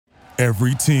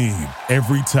Every team,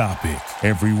 every topic,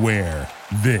 everywhere.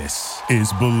 This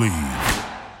is Believe.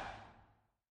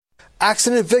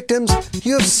 Accident victims,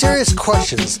 you have serious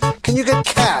questions. Can you get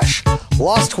cash?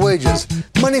 Lost wages?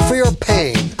 Money for your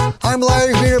pain? I'm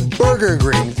Larry Green of Burger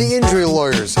Green, the injury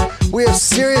lawyers. We have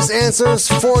serious answers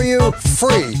for you,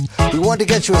 free. We want to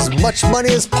get you as much money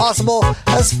as possible,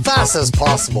 as fast as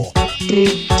possible.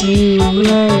 Did you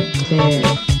like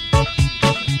it?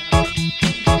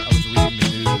 I was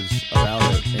reading the news about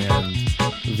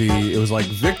it, and it was like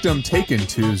victim taken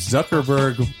to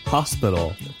Zuckerberg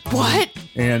Hospital. What?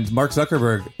 And Mark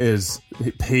Zuckerberg is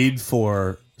paid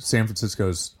for San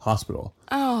Francisco's hospital.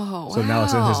 Oh, wow. So now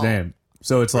it's in his name.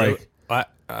 So it's like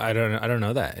I don't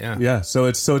know that. Yeah. yeah. So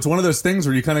it's one of those things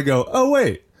where you kind of go, oh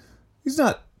wait, he's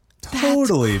not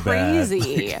totally That's bad.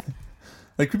 crazy.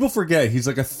 Like people forget he's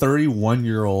like a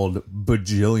 31-year-old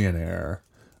bajillionaire,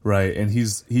 right? And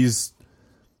he's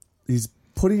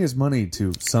putting his money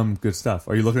to some good stuff.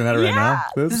 Are you looking at it right now?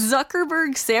 Boobs?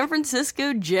 Zuckerberg San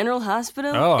Francisco General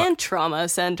Hospital and Trauma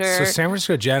Center. So San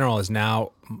Francisco General is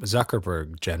now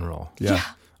Zuckerberg General. Yeah.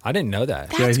 I didn't know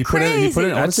that. That's He put it.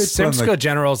 I wanna say San it's from, Francisco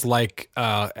General's like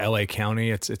LA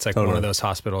County. It's like Totally. one of those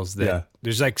hospitals that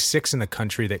there's like 6 in the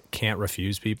country that can't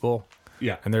refuse people.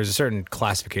 Yeah. And there's a certain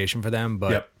classification for them,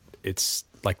 but it's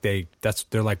like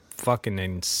they're like fucking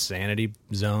insanity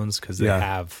zones because they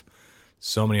have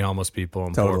so many homeless people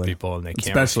and poor people, and they can't.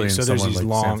 Especially refuse. in So there's someone these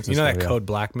like San long, you know that Francisco, Code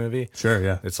Black movie? Sure,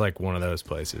 yeah. It's like one of those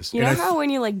places. You know how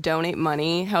when you like donate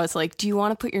money, how it's like, do you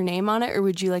want to put your name on it or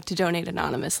would you like to donate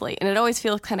anonymously? And it always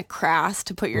feels kind of crass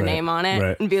to put your name on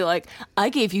it and be like, I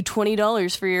gave you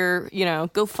 $20 for your,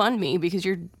 GoFundMe because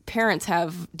your parents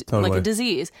have like a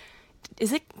disease.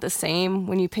 Is it the same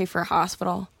when you pay for a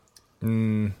hospital?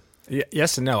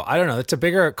 Yes and no. I don't know. It's a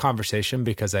bigger conversation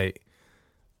because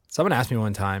someone asked me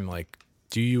one time, like,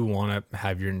 do you want to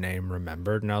have your name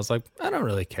remembered? And I was like, I don't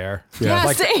really care. Yeah,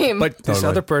 like, same. But this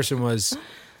other person was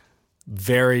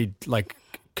very like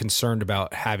concerned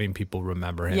about having people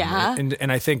remember him. Yeah.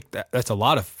 And I think that's a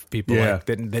lot of people like,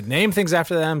 that name things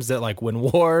after them, that like win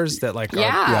wars, that like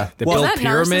that build that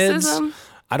pyramids. narcissism?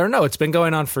 I don't know. It's been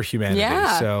going on for humanity.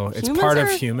 Yeah. So it's Humans part of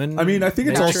are- human. I mean, I think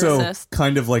it's also Narcissist.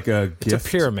 kind of like a gift. It's a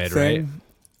pyramid, thing, right?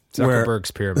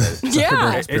 Zuckerberg's pyramid.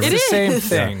 Yeah, It's it the is. same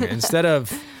thing. Instead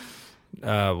of,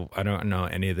 I don't know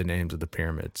any of the names of the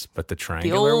pyramids, but the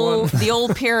triangular one. The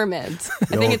old pyramids. I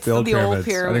think it's the old pyramids.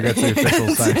 pyramid. I think that's the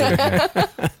official scientific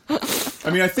name. I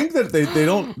mean, I think that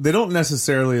they don't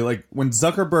necessarily like when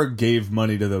Zuckerberg gave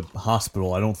money to the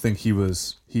hospital. I don't think he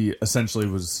essentially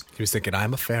was. He was thinking,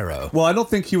 I'm a pharaoh. Well, I don't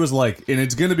think he was like, and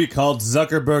it's going to be called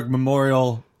Zuckerberg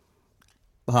Memorial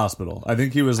Hospital. I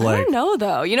think he was like, I don't know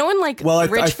though. You know when like Well,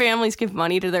 rich families give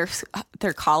money to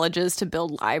their colleges to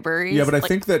build libraries? yeah, but I Like,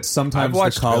 think that sometimes I've the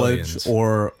watched college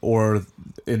Billions. or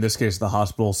in this case the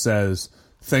hospital says,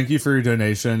 "Thank you for your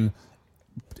donation.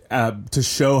 To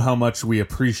show how much we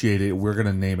appreciate it, we're going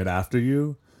to name it after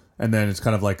you." And then it's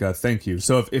kind of like a thank you.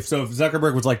 So if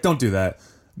Zuckerberg was like, "Don't do that,"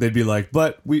 they'd be like,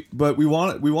 "But we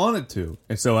wanted to."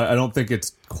 And so I don't think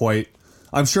it's quite.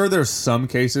 I'm sure there's some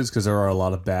cases because there are a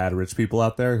lot of bad rich people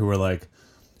out there who are like,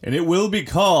 and it will be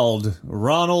called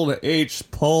Ronald H.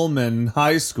 Pullman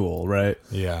High School, right?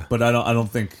 Yeah. But I don't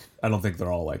think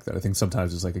they're all like that. I think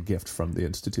sometimes it's like a gift from the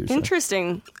institution.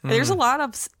 Interesting. There's a lot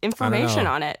of information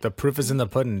on it. The proof is in the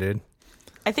pudding, dude.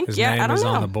 I think His I name don't is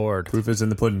know. on the board. Proof is in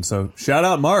the pudding. So shout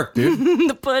out Mark, dude.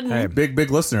 The pudding. Hey, big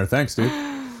listener. Thanks, dude.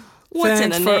 What's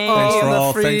Thanks in a for name? Thanks for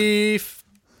all- the free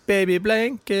baby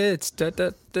blankets.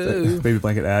 Baby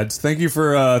blanket ads. Thank you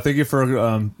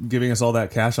for giving us all that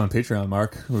cash on Patreon,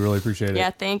 Mark. We really appreciate it. Yeah,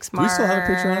 thanks, Do we Mark. still have a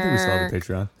Patreon? I think we still have a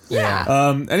Patreon.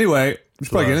 Yeah. Anyway, we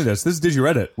should probably get into this. This is Did You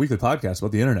Reddit, weekly podcast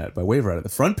about the internet by Wave Reddit, the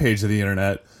front page of the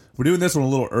internet. We're doing this one a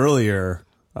little earlier,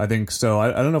 I think. So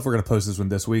I don't know if we're going to post this one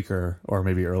this week or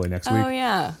maybe early next week. Oh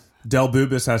yeah. Del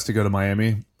Bubis has to go to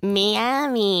Miami.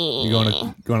 Miami.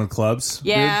 You going to clubs?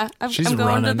 Yeah, dude? She's I'm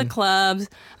going to running. the clubs.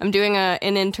 I'm doing an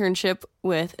internship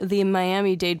with the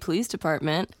Miami-Dade Police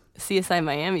Department, CSI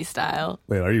Miami style.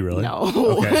 Wait, are you really? No,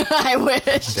 Okay. I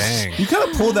wish. Dang. You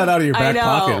kind of pulled that out of your I back know.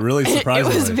 pocket, really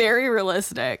surprisingly. It was very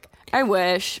realistic. I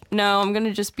wish. No, I'm going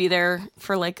to just be there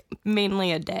for like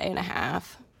mainly a day and a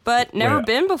half. But never Wait,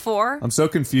 been before I'm so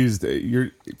confused.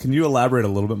 Can you elaborate a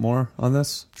little bit more on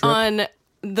this trip? on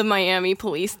the Miami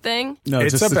police thing. No,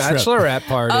 It's just a the trip. bachelorette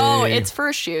party. Oh, it's for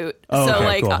a shoot. Oh, so okay,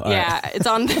 like, cool. All yeah, it's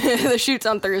on the shoot's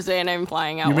on Thursday, and I'm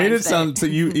flying out. You made Wednesday. it sound so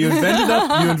you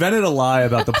invented a lie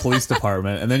about the police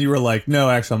department, and then you were like, "No,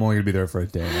 actually, I'm only going to be there for a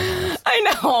day and a half." I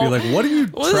know. You're like, "What are you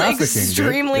It was trafficking?" dude?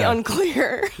 extremely Yeah.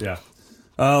 unclear. Yeah.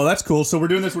 Oh, that's cool. So we're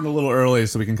doing this one a little early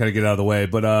so we can kind of get out of the way.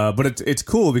 But it's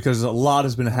cool because a lot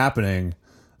has been happening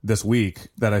this week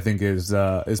that I think is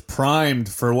primed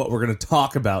for what we're going to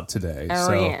talk about today.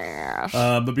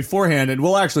 But beforehand, and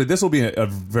this will be a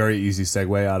very easy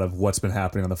segue out of what's been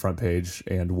happening on the front page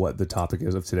and what the topic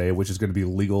is of today, which is going to be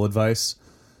legal advice.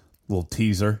 Little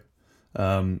teaser.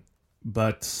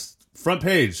 But front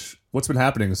page, what's been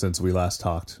happening since we last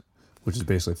talked, which is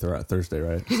basically Thursday,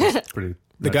 right? So it's pretty.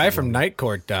 The guy from Night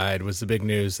Court died was the big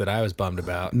news that I was bummed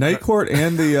about. Night Court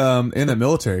and the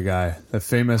military guy, the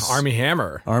famous Armie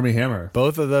Hammer.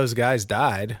 Both of those guys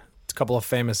died. It's a couple of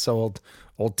famous old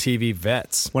TV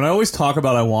vets. When I always talk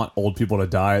about I want old people to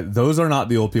die, those are not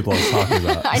the old people I was talking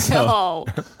about. I know.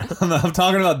 I'm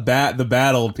talking about the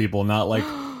bad old people, not like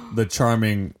the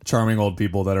charming old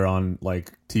people that are on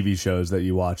like TV shows that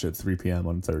you watch at 3 p.m.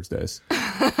 on Thursdays.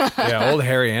 Yeah, old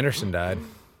Harry Anderson died.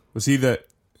 Was he the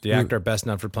actor best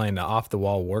known for playing the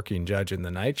off-the-wall working judge in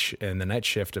the night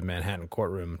shift of Manhattan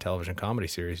courtroom television comedy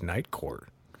series Night Court?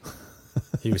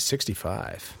 He was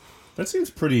 65. That seems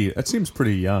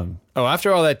pretty young. Oh,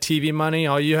 after all that TV money,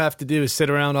 all you have to do is sit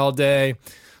around all day,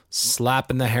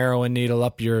 slapping the heroin needle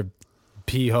up your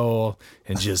pee hole,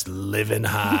 and just living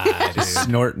high, dude.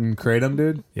 Snorting kratom,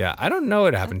 dude? Yeah, I don't know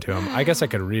what happened to him. I guess I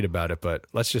could read about it, but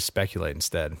let's just speculate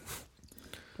instead.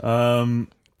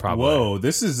 Probably. Whoa,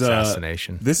 this is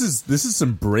assassination. This is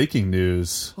some breaking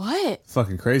news. What?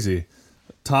 Fucking crazy.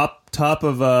 Top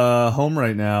of home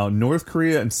right now. North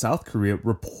Korea and South Korea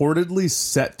reportedly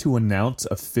set to announce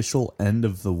official end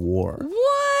of the war.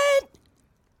 What?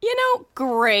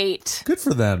 Great. Good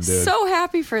for them, dude. So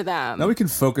happy for them. Now we can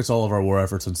focus all of our war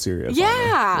efforts on Syria.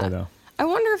 Yeah. I know. I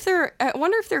wonder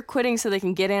if they're quitting so they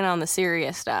can get in on the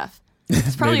Syria stuff.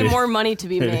 There's probably more money to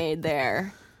be made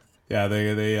there.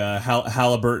 Yeah,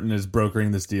 Halliburton is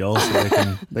brokering this deal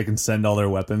so they can send all their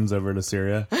weapons over to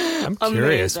Syria. I'm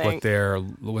curious what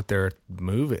their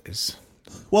move is.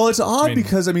 Well, it's odd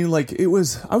because I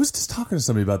was just talking to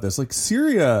somebody about this. Like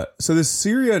Syria, so this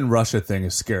Syria and Russia thing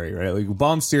is scary, right? Like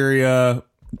bomb Syria,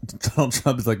 Donald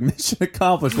Trump is like mission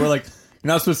accomplished. We're like,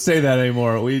 you're not supposed to say that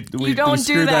anymore. We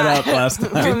screwed that up last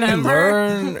time. Remember?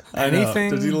 Learn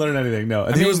anything? Did he learn anything? No.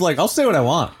 And he was like, I'll say what I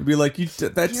want. He'd be like, you're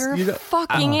a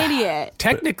fucking idiot.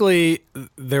 Technically,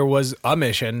 there was a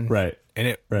mission. Right. And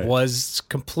it was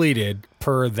completed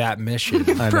per that mission.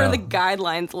 Per the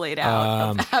guidelines laid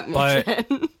out of that mission.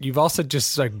 But you've also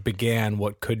just began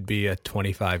what could be a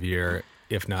 25-year,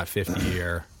 if not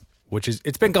 50-year, which is,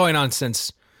 it's been going on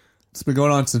since... It's been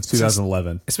going on since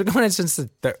 2011. It's been going on since it's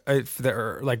been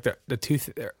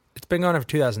going on for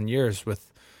 2,000 years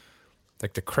with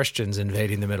like the Christians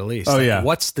invading the Middle East. Oh yeah,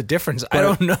 what's the difference? I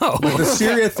don't know. But the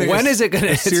Syria thing. When is it going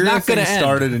to? It's not going to end.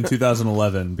 Started in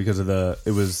 2011 because of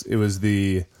it was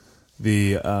the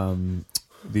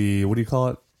what do you call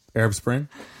it? Arab Spring.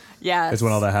 Yeah, that's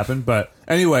when all that happened. But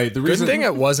anyway, the reason good thing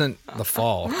it wasn't the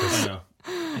fall. I know.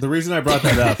 The reason I brought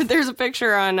that up. There's a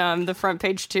picture on the front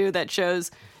page too that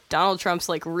shows Donald Trump's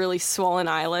like really swollen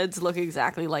eyelids look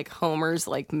exactly like Homer's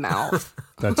like mouth.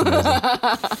 That's amazing.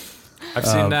 I've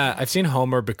seen that. I've seen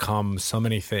Homer become so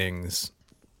many things.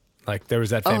 Like there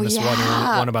was that famous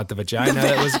one about the vagina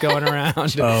that was going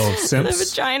around. Oh, Simps. The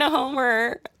vagina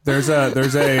Homer. There's a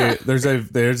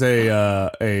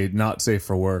not safe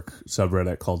for work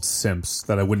subreddit called Simps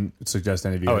that I wouldn't suggest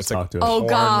any of you guys talk to. Oh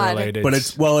God! Related. But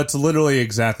it's literally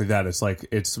exactly that. It's like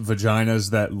it's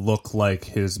vaginas that look like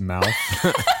his mouth.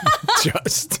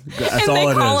 Just that's all it is.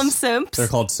 They call them Simps. They're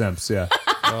called Simps. Yeah.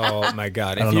 Oh my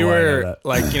God! If you were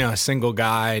like a single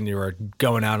guy and you were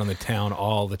going out on the town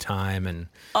all the time and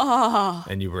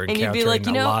you were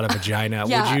encountering a lot of vagina,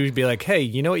 would you be like, hey,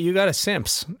 you know what? You got a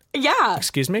Simps. Yeah.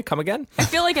 Excuse me. Come again? I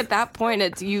feel like at that point,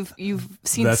 it's you've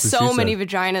seen so many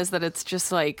vaginas that it's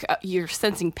just like you're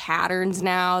sensing patterns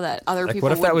now that other people.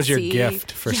 What if that was your see.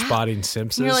 gift for spotting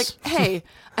Simps? And you're like, hey,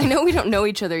 I know we don't know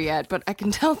each other yet, but I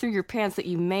can tell through your pants that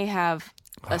you may have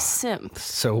a simp.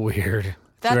 So weird.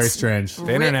 That's very strange.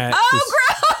 The internet. Oh,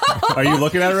 gross! Are you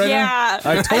looking at it right now? Yeah.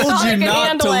 I told you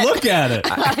not to look at it.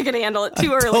 I thought I could handle it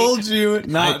too early. I told you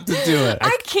not to do it.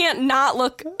 I can't not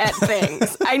look at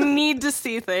things. I need to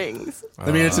see things.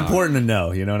 I mean, it's important to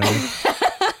know. You know what I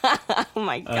mean? Oh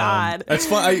my God. That's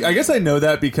fun. I guess I know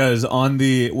that because on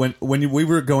when we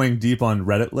were going deep on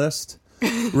Reddit list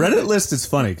is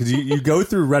funny because you go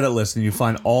through Reddit list and you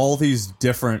find all these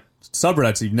different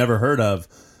subreddits you've never heard of.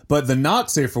 But the not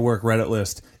safe for work Reddit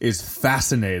list is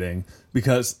fascinating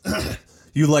because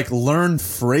you like learn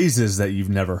phrases that you've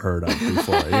never heard of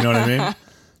before. You know what I mean?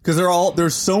 because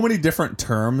there's so many different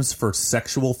terms for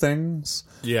sexual things.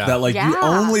 Yeah. That like you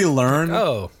only learn.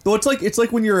 Oh. Well, it's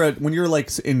like when you're like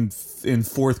in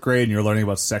fourth grade and you're learning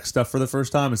about sex stuff for the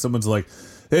first time, and someone's like,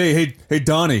 Hey,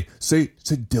 Donnie, say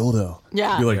dildo.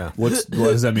 Yeah. You're like, what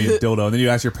does that mean, dildo? And then you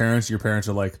ask your parents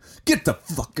are like, get the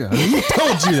fuck out. Who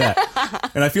told you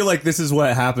that? And I feel like this is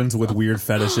what happens with weird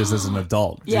fetishes as an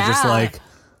adult. Yeah. You're just like,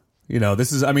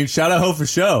 this is, shout out Ho for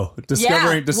Show.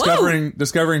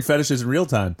 Discovering fetishes in real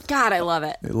time. God, I love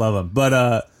it. I love them.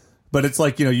 But it's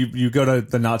like, you go to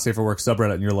the Not Safe for Work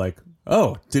subreddit and you're like,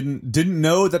 oh, didn't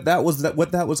know that was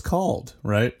what that was called,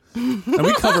 right? And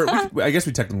I guess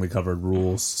we technically covered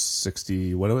Rule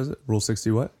 60. What was it? Rule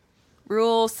 60 what?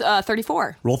 Rule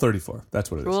 34. Rule 34.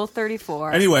 That's what it is. Rule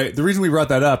 34. Anyway, the reason we brought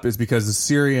that up is because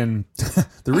the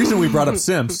reason we brought up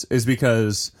simps is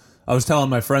because I was telling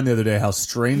my friend the other day how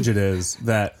strange it is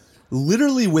that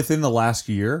literally within the last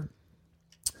year,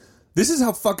 this is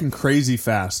how fucking crazy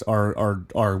fast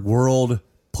our world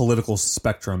political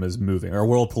spectrum is moving. Our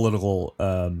world political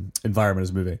environment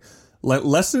is moving.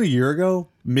 Less than a year ago,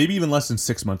 maybe even less than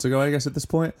 6 months ago, I guess at this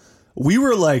point, we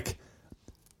were like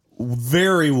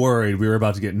very worried we were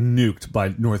about to get nuked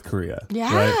by North Korea.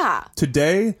 Yeah. Right?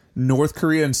 Today, North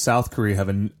Korea and South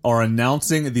Korea are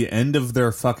announcing the end of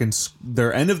their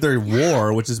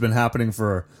war, which has been happening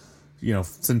for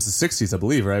since the 60s, I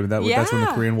believe, right? That's when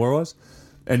the Korean War was.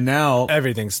 And now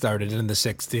everything started in the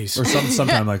 60s or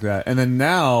sometime like that. And then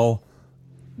now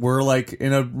we're like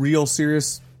in a real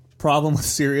serious problem with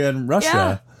Syria and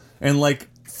Russia. Yeah. And like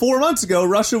 4 months ago,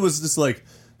 Russia was just like,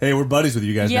 hey, we're buddies with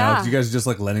you guys now. You guys are just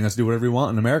like letting us do whatever we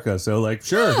want in America. So like,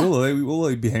 sure,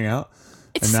 we'll be hanging out.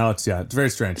 And now it's very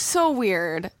strange. So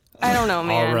weird. I don't know,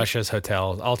 man.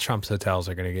 All Trump's hotels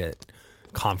are going to get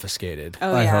confiscated.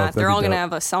 Oh yeah, they're all going to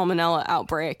have a salmonella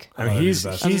outbreak. I mean, he's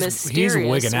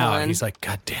wigging out. He's like,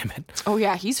 God damn it. Oh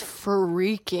yeah, he's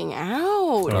freaking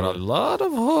out. Got a lot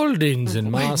of holdings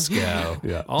in Moscow.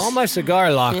 Yeah. All my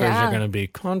cigar lockers are going to be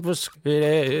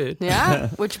confiscated. Yeah,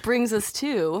 which brings us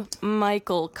to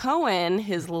Michael Cohen,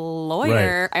 his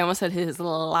lawyer. Right. I almost said his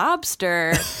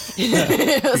lobster. You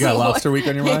got Lobster Week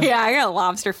on your mind? Yeah, I got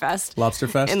Lobster Fest. Lobster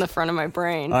Fest? In the front of my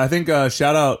brain. I think,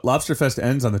 shout out, Lobster Fest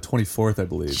ends on the 24th, I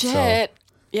believe. Shit. So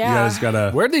yeah. You guys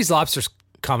gotta... Where are these lobsters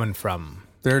coming from?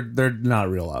 They're not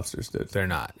real lobsters, dude. They're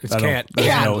not.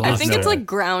 I think it's like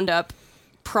ground up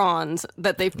prawns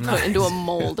that they've put into a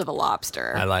mold of a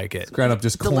lobster. I like it. It's ground up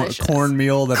just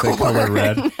cornmeal that they color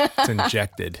red. It's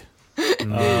injected.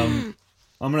 I'm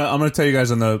gonna tell you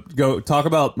guys go talk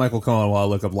about Michael Cohen while I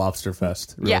look up Lobster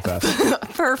Fest real fast.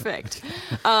 Perfect.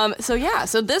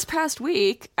 So this past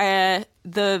week,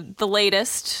 the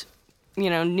latest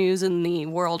news in the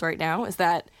world right now is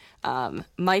that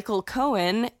Michael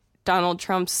Cohen, Donald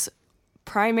Trump's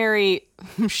primary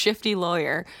shifty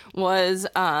lawyer, was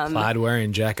plaid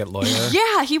wearing jacket lawyer.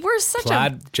 Yeah, he wears such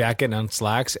plaid jacket and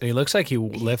slacks, and he looks like he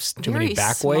lifts too many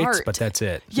back weights, but that's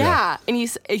it. Yeah, and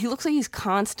he looks like he's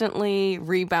constantly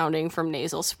rebounding from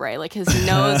nasal spray. Like his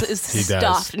nose is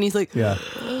stuffed, and he's like,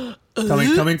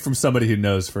 coming from somebody who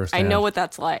knows firsthand. I know what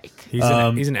that's like. He's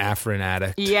an Afrin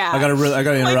addict. Yeah, I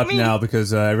gotta interrupt now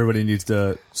because everybody needs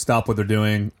to stop what they're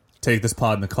doing. Take this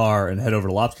pod in the car and head over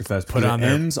to Lobster Fest because it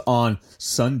ends on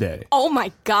Sunday. Oh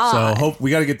my god! So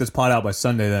we got to get this pod out by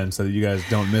Sunday then, so that you guys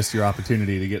don't miss your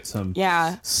opportunity to get some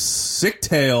sick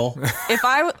tail. If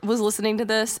I was listening to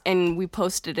this and we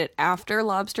posted it after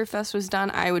Lobster Fest was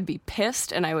done, I would be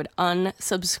pissed and I would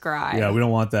unsubscribe. Yeah, we don't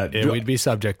want that. Yeah, we'd be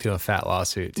subject to a fat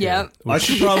lawsuit. Too. Yep. I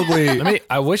should probably.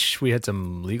 I wish we had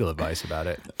some legal advice about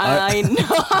it. I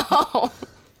know.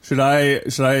 Should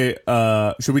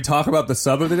we talk about the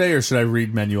sub of the day, or should I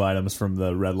read menu items from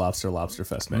the Red Lobster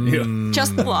Fest menu?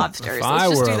 Just the lobsters. If Let's I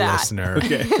just were do a that. listener.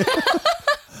 Okay.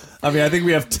 I think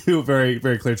we have two very,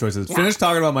 very clear choices. Yeah. Finish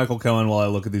talking about Michael Cohen while I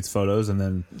look at these photos, and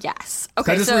then... Yes.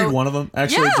 Okay, can I just read one of them?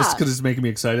 Actually, just because it's making me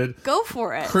excited. Go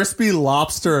for it. Crispy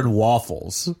lobster and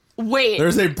waffles. Wait.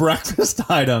 There's a breakfast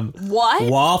item. What?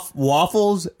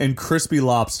 Waffles and crispy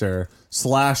lobster /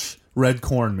 red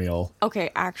cornmeal.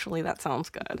 Okay, actually, that sounds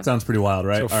good. Sounds pretty wild,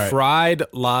 right? So fried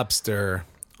lobster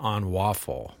on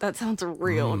waffle. That sounds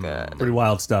real good. Pretty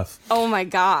wild stuff. Oh my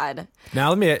god.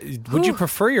 Now would you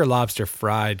prefer your lobster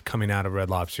fried coming out of Red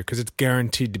Lobster? Because it's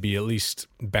guaranteed to be at least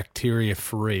bacteria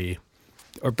free.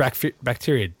 Or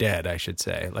bacteria dead, I should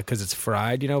say. Like, because it's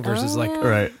fried, versus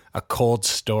a cold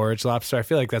storage lobster. I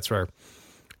feel like that's where,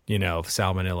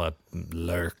 salmonella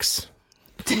lurks.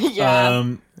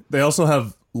 Yeah. They also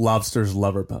have Lobster's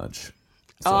Lover Punch.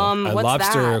 So, a what's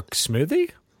lobster that?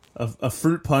 smoothie? A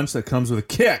fruit punch that comes with a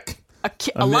kick.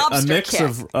 a lobster mix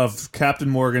kick. of Captain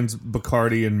Morgan's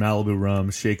Bacardi and Malibu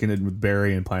rum, shaken in with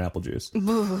berry and pineapple juice.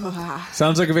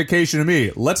 Sounds like a vacation to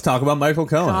me. Let's talk about Michael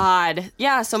Cohen. God.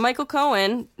 Yeah, so Michael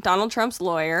Cohen, Donald Trump's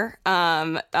lawyer,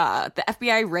 the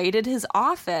FBI raided his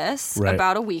office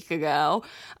about a week ago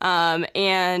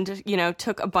and,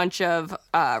 took a bunch of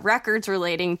records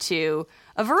relating to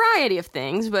a variety of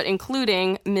things, but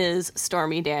including Ms.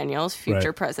 Stormy Daniels,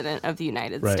 future president of the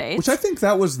United States. Which I think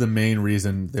that was the main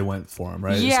reason they went for him,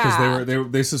 right? Yeah. Because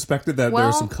they suspected that there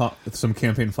were some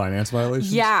campaign finance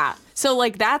violations. Yeah. So,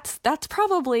 that's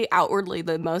probably outwardly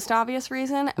the most obvious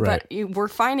reason. Right. But we're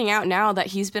finding out now that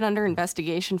he's been under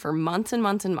investigation for months and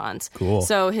months and months. Cool.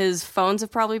 So his phones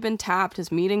have probably been tapped.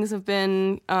 His meetings have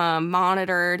been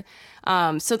monitored.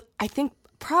 So I think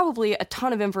probably a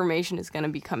ton of information is going to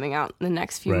be coming out in the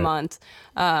next few months.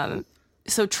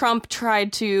 So Trump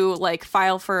tried to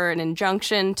file for an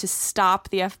injunction to stop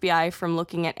the FBI from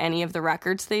looking at any of the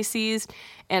records they seized.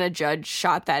 And a judge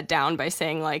shot that down by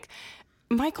saying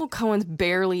Michael Cohen's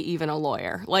barely even a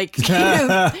lawyer. You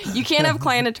can't have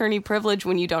client attorney privilege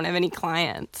when you don't have any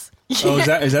clients. Oh,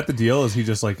 is that the deal? Is he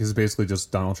just is basically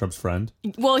just Donald Trump's friend?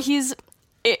 Well,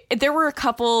 there were a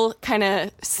couple kind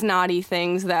of snotty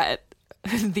things that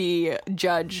the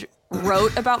judge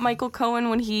wrote about Michael Cohen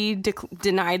when he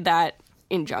denied that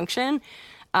injunction.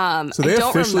 So they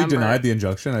officially denied the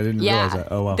injunction? I didn't realize that.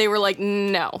 Oh, wow. They were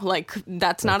no,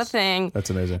 that's not a thing. That's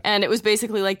amazing. And it was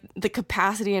basically the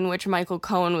capacity in which Michael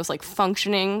Cohen was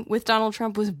functioning with Donald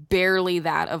Trump was barely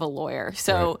that of a lawyer.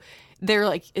 So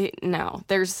they're no,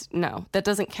 that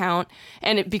doesn't count.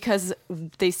 And because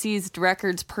they seized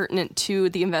records pertinent to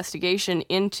the investigation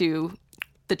into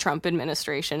the Trump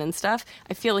administration and stuff,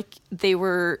 I feel like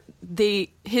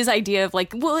his idea of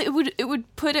it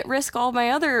would put at risk all my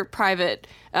other private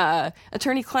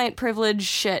attorney-client privilege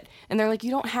shit. And they're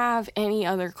you don't have any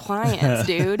other clients,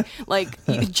 dude.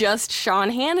 Just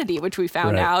Sean Hannity, which we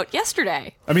found out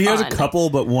yesterday. I mean, he has a couple,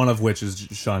 but one of which is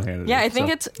Sean Hannity. Yeah, I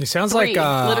think He sounds three,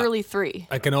 literally three.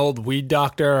 Like an old weed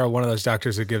doctor or one of those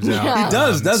doctors that gives out he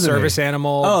doesn't service he?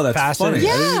 animal Oh, that's passes. funny.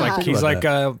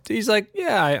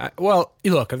 Yeah. Well,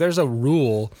 look, if there's a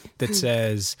rule that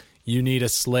says you need a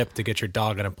slip to get your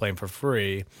dog on a plane for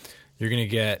free, you're going to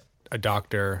get a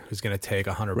doctor who's going to take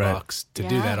 $100 to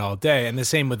do that all day. And the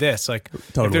same with this. If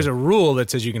there's a rule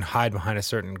that says you can hide behind a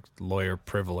certain lawyer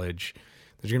privilege,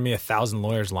 there's going to be 1,000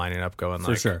 lawyers lining up going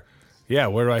for sure. Yeah,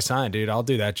 where do I sign, dude? I'll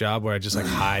do that job where I just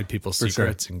hide people's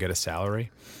secrets and get a salary.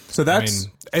 So that's...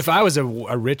 if I was a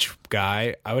rich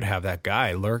guy, I would have that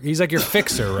guy lurk. He's like your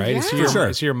fixer, right? Is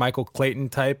he your Michael Clayton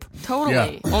type?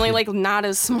 Totally. Yeah. Only not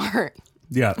as smart.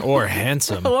 Yeah. Or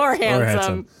handsome. Or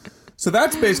handsome. So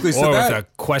that's basically... Or with a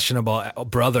questionable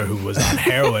brother who was on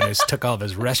heroin who took all of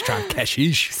his restaurant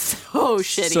cashish. So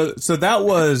shitty. So that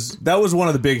was one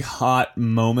of the big hot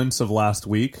moments of last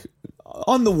week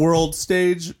on the world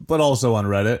stage, but also on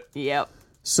Reddit. Yep.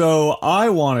 So I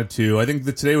think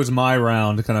that today was my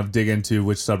round to kind of dig into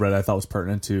which subreddit I thought was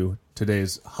pertinent to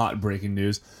today's hot breaking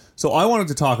news. So I wanted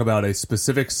to talk about a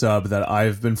specific sub that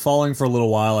I've been following for a little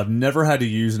while. I've never had to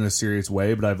use in a serious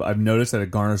way, but I've noticed that it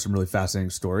garners some really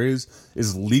fascinating stories,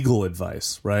 is legal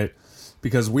advice, right?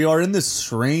 Because we are in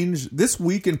this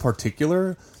week in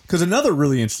particular, because another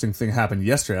really interesting thing happened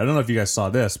yesterday. I don't know if you guys saw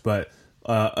this, but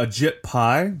Ajit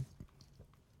Pai,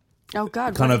 oh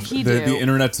God! Kind of the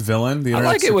internet's villain. I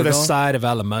like it with a side of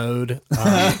a la mode.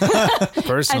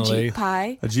 Personally, Ajit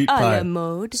Pai. A la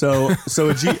mode. So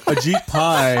Ajit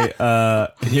Pai.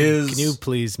 Can you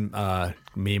please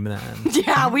meme that?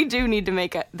 Yeah, we do need to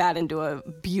make that into a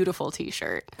beautiful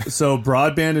T-shirt. So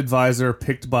broadband advisor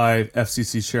picked by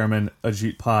FCC Chairman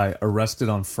Ajit Pai arrested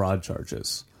on fraud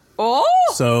charges. Oh.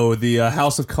 So the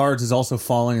House of Cards is also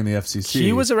falling in the FCC.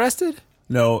 He was arrested.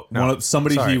 No,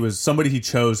 somebody he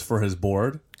chose for his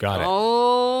board. Got it.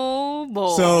 Oh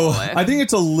boy! So I think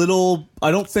it's a little.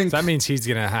 I don't think so that means he's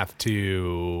gonna have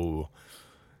to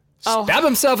stab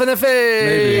himself in the face.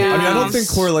 Maybe. Yes. I mean, I don't think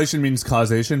correlation means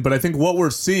causation, but I think what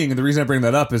we're seeing, and the reason I bring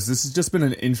that up is this has just been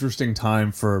an interesting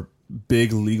time for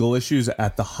big legal issues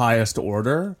at the highest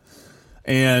order,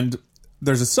 and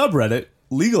there's a subreddit,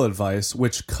 Legal Advice,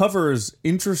 which covers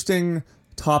interesting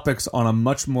topics on a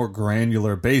much more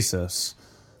granular basis.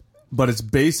 But it's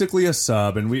basically a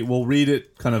sub, and we'll read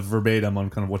it kind of verbatim on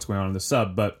kind of what's going on in the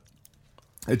sub, but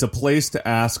it's a place to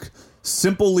ask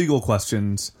simple legal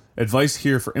questions. Advice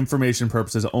here for information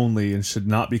purposes only and should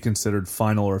not be considered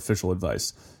final or official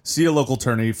advice. See a local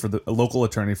attorney for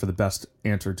the best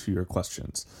answer to your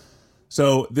questions.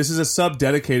 So this is a sub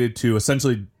dedicated to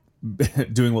essentially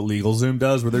doing what LegalZoom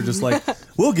does, where they're just like,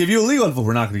 we'll give you legal advice.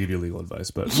 We're not going to give you legal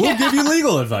advice, but we'll give you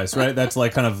legal advice, right? That's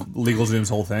like kind of LegalZoom's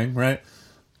whole thing, right?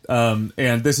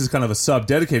 And this is kind of a sub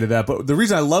dedicated to that. But the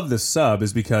reason I love this sub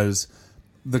is because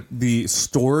the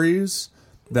stories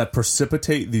that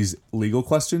precipitate these legal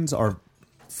questions are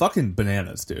fucking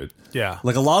bananas, dude. Yeah.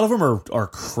 Like, a lot of them are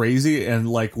crazy, and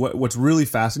like what's really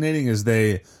fascinating is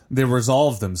they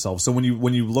resolve themselves. So when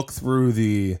you look through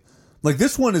the, like,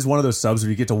 this one is one of those subs where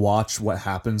you get to watch what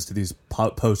happens to these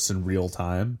posts in real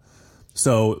time.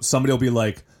 So somebody will be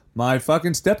like, my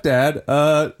fucking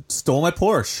stepdad stole my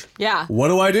Porsche. Yeah. What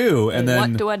do I do? And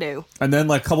then what do I do? And then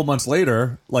like a couple months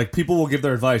later, like, people will give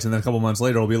their advice, and then a couple months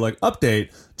later it'll be like,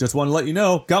 update, just want to let you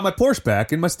know, got my Porsche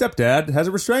back, and my stepdad has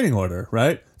a restraining order,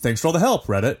 right? Thanks for all the help,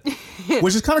 Reddit.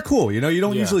 Which is kind of cool, you know? You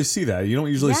don't usually see that. You don't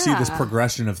usually see this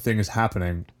progression of things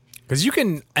happening. Because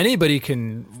anybody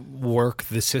can work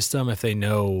the system if they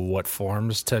know what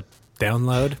forms to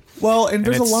download. Well, and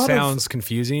there's a lot of... It sounds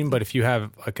confusing, but if you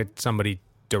have like somebody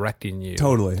directing you,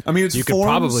 totally. I mean, you could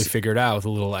probably figure it out with a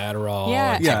little Adderall,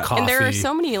 and coffee. And there are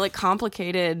so many like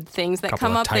complicated things that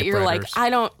come up that you're like, I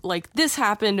don't like this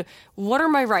happened. What are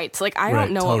my rights? Like, I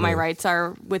don't know what my rights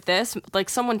are with this. Like,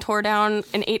 someone tore down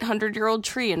an 800-year-old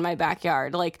tree in my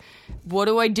backyard. Like, what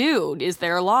do I do? Is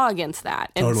there a law against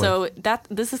that? And so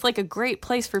this is like a great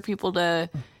place for people to,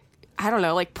 I don't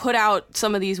know, like, put out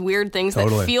some of these weird things that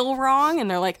feel wrong, and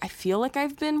they're like, I feel like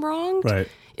I've been wronged. Right.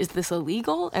 Is this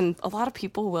illegal? And a lot of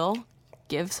people will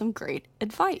give some great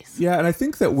advice. Yeah, and I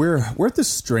think that we're at this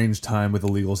strange time with the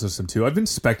legal system too. I've been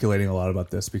speculating a lot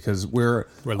about this because where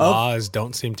laws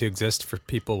don't seem to exist for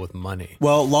people with money.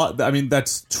 Well, I mean,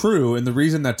 that's true, and the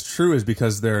reason that's true is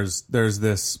because there's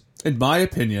this, in my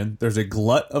opinion, there's a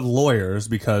glut of lawyers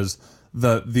because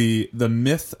the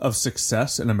myth of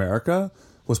success in America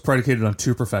was predicated on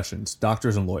two professions,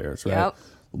 doctors and lawyers, right? Yep.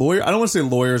 I don't want to say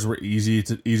lawyers were easier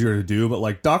to do, but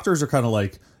like, doctors are kind of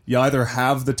like, you either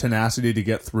have the tenacity to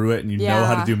get through it and you know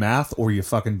how to do math, or you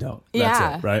fucking don't.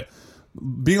 That's it, right?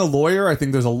 Being a lawyer, I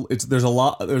think there's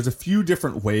a few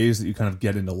different ways that you kind of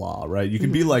get into law, right? You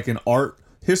can be like an art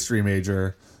history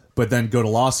major, but then go to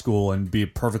law school and be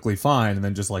perfectly fine, and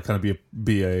then just like kind of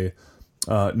be a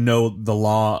know the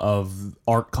law of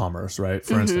art commerce, right?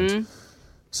 For instance.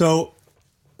 So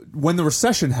when the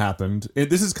recession happened,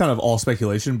 this is kind of all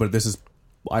speculation, but this is,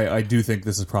 I do think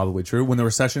this is probably true. When the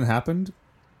recession happened,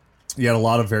 you had a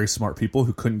lot of very smart people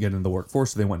who couldn't get into the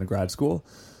workforce, so they went to grad school.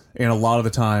 And a lot of the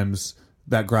times,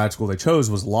 that grad school they chose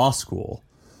was law school.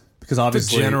 Because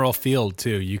obviously... The general field,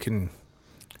 too. You can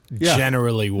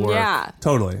generally work. Yeah.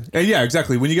 Totally. And yeah,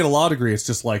 exactly. When you get a law degree, it's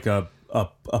just like a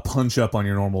punch-up on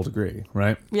your normal degree,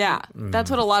 right? Yeah.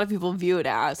 That's what a lot of people view it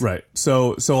as. Right.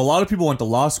 So a lot of people went to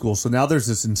law school, so now there's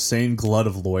this insane glut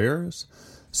of lawyers.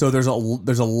 So there's a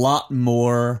lot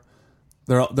more...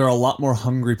 There are a lot more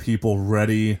hungry people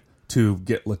ready to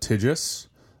get litigious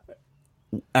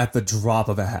at the drop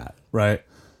of a hat, right?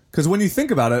 Because when you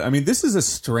think about it, I mean, this is a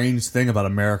strange thing about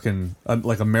American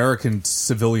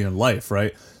civilian life,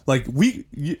 right? Like,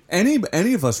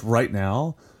 any of us right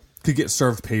now could get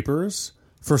served papers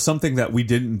for something that we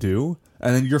didn't do,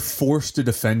 and then you're forced to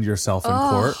defend yourself in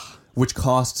court, which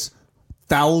costs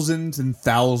thousands and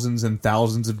thousands and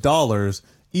thousands of dollars,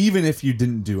 even if you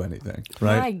didn't do anything,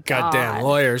 right? My God. Goddamn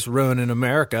lawyers ruining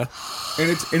America. And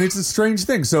it's a strange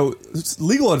thing. So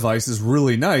legal advice is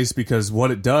really nice because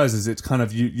what it does is it's kind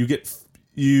of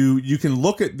you can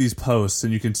look at these posts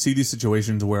and you can see these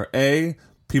situations where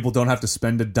people don't have to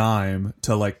spend a dime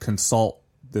to like consult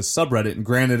this subreddit. And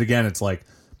granted, again, it's like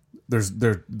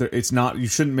it's not, you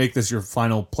shouldn't make this your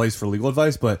final place for legal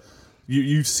advice, but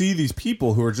you see these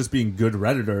people who are just being good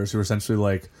Redditors who are essentially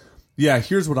like, yeah,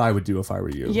 here's what I would do if I were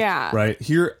you. Yeah. Right?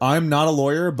 Here, I'm not a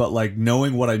lawyer, but like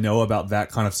knowing what I know about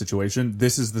that kind of situation,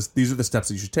 these are the steps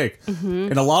that you should take.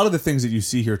 And a lot of the things that you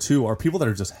see here too are people that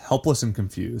are just helpless and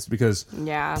confused because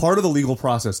part of the legal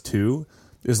process too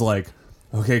is like,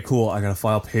 okay, cool, I gotta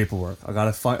file paperwork, I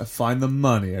gotta find the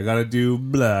money, I gotta do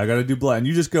blah, and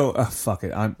you just go, fuck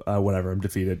it, I'm whatever, I'm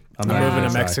defeated. I'm not moving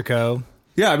to Mexico.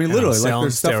 Yeah, I mean, literally, like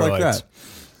there's stuff steroids. like that.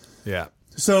 Yeah.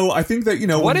 So I think that,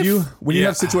 when you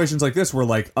have situations like this where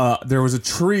like there was a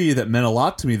tree that meant a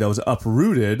lot to me that was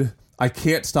uprooted, I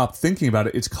can't stop thinking about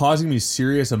it. It's causing me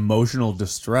serious emotional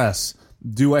distress.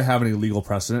 Do I have any legal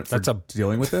precedent for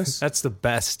dealing with this? That's the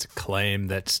best claim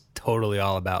that's totally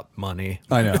all about money.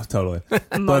 I know, totally.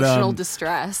 Emotional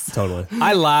distress. Totally.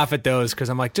 I laugh at those because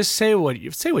I'm like, just say what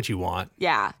you want.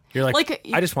 Yeah. You're like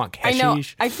I just want cashish. I know.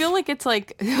 I feel like it's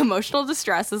like emotional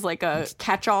distress is like a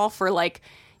catch-all for like,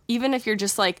 even if you're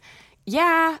just like,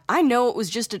 yeah, I know it was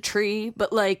just a tree,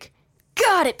 but like,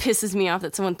 God, it pisses me off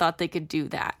that someone thought they could do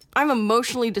that. I'm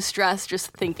emotionally distressed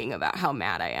just thinking about how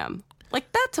mad I am.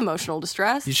 Like, that's emotional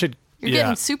distress. You're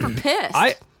getting super pissed.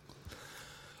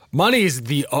 Money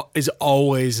is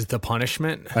always the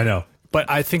punishment. I know. But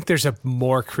I think there's a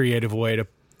more creative way to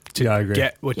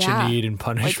get what you need and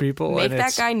punish people. Make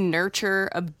that guy nurture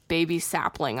a baby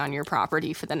sapling on your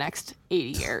property for the next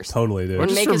 80 years. Totally, dude. Or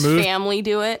make his family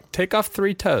do it. Take off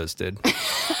 3 toes, dude.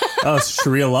 Oh,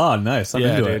 Sharia law. Nice. I'm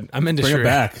into it. I'm into Bring Sharia. it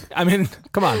back. I mean,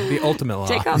 come on. The ultimate law.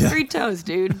 Take off 3 toes,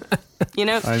 dude.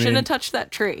 Shouldn't have touched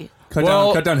that tree.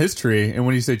 Cut down his tree. And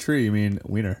when you say tree, you mean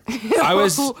wiener.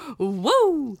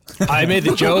 Whoa. I made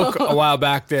the joke a while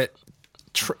back that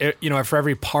for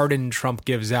every pardon Trump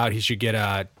gives out, he should get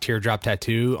a teardrop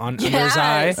tattoo under his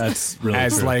eye. That's really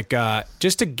true. Like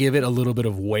just to give it a little bit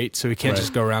of weight, so he can't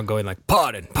just go around going like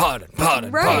pardon.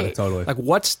 Right. Totally. Like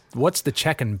what's the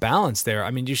check and balance there?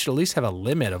 I mean, you should at least have a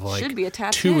limit of like should be a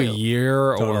tattoo. 2 a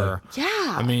year or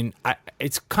yeah. I mean,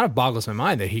 it's kind of boggles my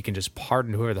mind that he can just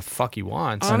pardon whoever the fuck he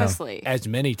wants, honestly, as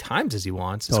many times as he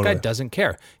wants. This guy doesn't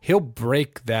care. He'll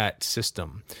break that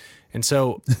system. And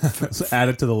so add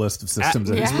it to the list of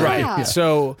systems. Right. Yeah.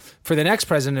 So for the next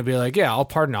president to be like, yeah, I'll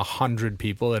pardon 100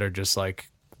 people that are just like,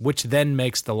 which then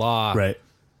makes the law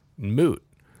moot.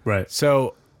 Right.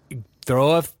 So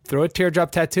throw a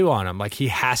teardrop tattoo on him. Like he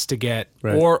has to get,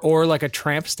 or like a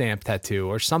tramp stamp tattoo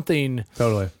or something.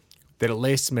 Totally. That at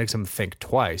least makes him think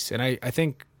twice. And I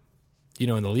think, in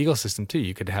the legal system too,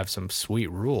 you could have some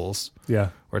sweet rules.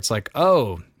 Yeah. Where it's like,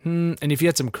 and if you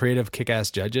had some creative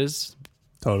kick-ass judges,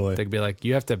 totally, they could be like,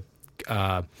 you have to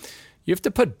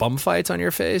put bum fights on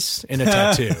your face in a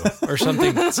tattoo or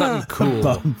something cool.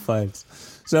 Bum fights.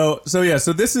 So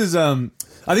this is I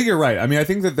think you're right. I mean, I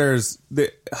think that there's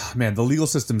the legal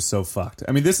system's so fucked.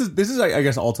 I mean, this is I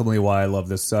guess ultimately why I love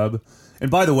this sub. And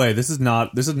by the way, this is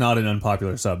not an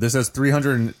unpopular sub. This has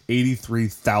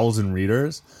 383,000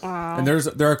 readers. Wow. And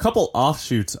there are a couple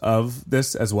offshoots of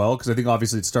this as well, because I think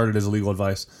obviously it started as legal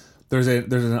advice. There's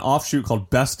an offshoot called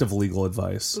Best of Legal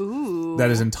Advice. Ooh. That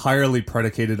is entirely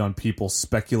predicated on people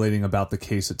speculating about the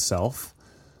case itself.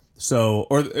 So,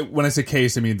 or when I say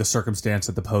case, I mean the circumstance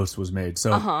that the post was made.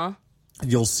 So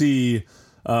you'll see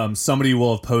somebody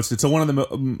will have posted. So one of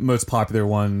the most popular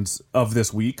ones of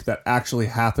this week that actually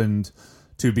happened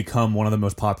to become one of the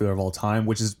most popular of all time,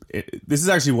 which is this is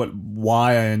actually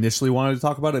why I initially wanted to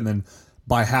talk about it, and then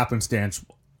by happenstance,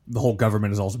 the whole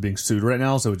government is also being sued right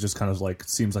now, so it just kind of like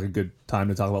seems like a good time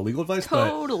to talk about legal advice.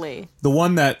 Totally. But the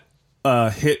one that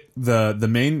hit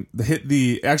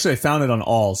actually I found it on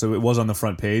All, so it was on the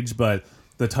front page, but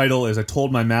the title is "I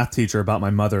told my math teacher about my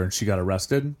mother and she got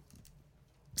arrested."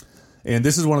 And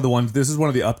this is one of the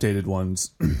updated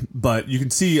ones, but you can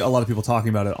see a lot of people talking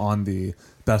about it on the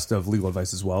Best of Legal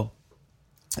Advice as well.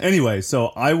 Anyway,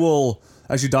 so I will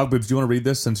actually, Dog Boobs, do you want to read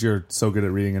this since you're so good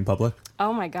at reading in public?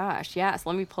 Oh my gosh, yes.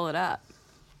 Let me pull it up.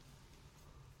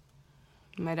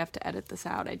 Might have to edit this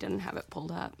out. I didn't have it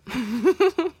pulled up.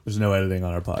 There's no editing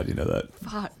on our pod, you know that.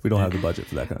 Fuck. We don't have the budget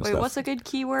for that kind of stuff. Wait, what's a good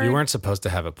keyword? You weren't supposed to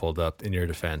have it pulled up in your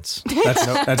defense. That's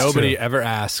nobody true. ever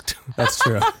asked. That's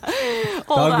true.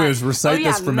 Dog Boobs, recite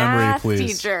this from memory,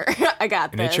 please. Teacher. I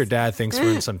got this. Nature Dad thinks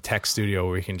we're in some tech studio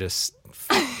where we can just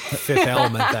Fifth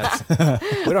Element.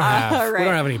 We don't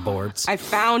have any boards. I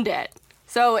found it.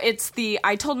 So it's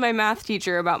I told my math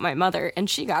teacher about my mother and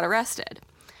she got arrested.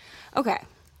 Okay.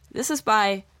 This is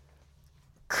by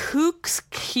Kooks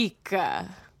Kika.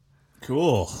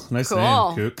 Cool. Nice name,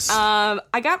 Kooks.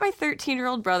 I got my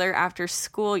 13-year-old brother after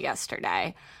school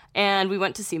yesterday, and we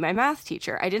went to see my math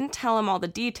teacher. I didn't tell him all the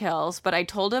details, but I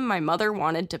told him my mother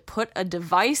wanted to put a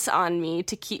device on me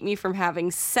to keep me from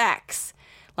having sex.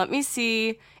 Let me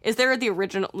see. Is there the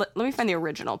original? Let me find the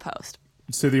original post.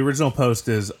 So the original post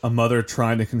is a mother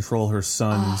trying to control her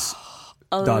son's ...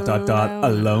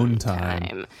 alone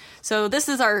time. So this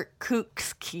is our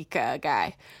Kooks Kika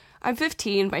guy. I'm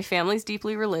 15. My family's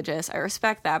deeply religious. I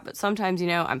respect that, but sometimes,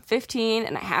 I'm 15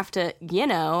 and I have to,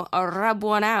 rub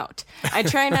one out. I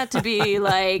try not to be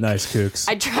like... Nice, Kooks.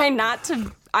 I try not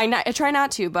to,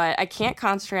 but I can't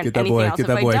concentrate on anything else if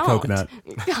I don't. Get that boy a coconut.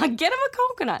 Get him a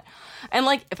coconut. And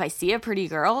if I see a pretty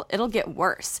girl, it'll get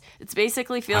worse. It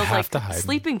basically feels like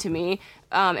sleeping to me.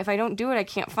 If I don't do it, I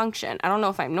can't function. I don't know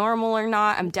if I'm normal or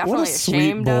not. I'm definitely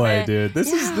ashamed of it. What a sweet boy, dude.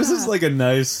 This is like a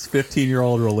nice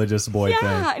 15-year-old religious boy thing.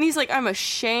 Yeah, and he's like, I'm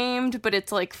ashamed, but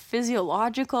it's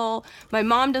physiological. My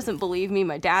mom doesn't believe me.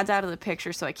 My dad's out of the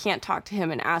picture, so I can't talk to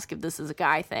him and ask if this is a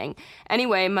guy thing.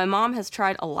 Anyway, my mom has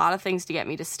tried a lot of things to get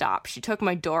me to stop. She took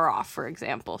my door off, for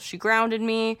example. She grounded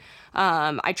me.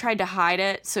 I tried to hide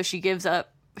it, so she gives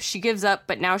up she gives up,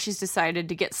 but now she's decided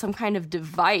to get some kind of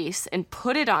device and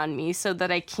put it on me so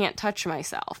that I can't touch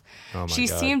myself. She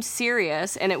seemed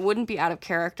serious, and it wouldn't be out of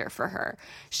character for her.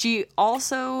 She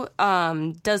also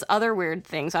does other weird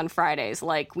things on Fridays,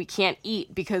 like we can't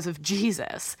eat because of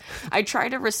Jesus. I try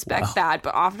to respect that,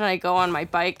 but often I go on my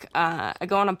bike. I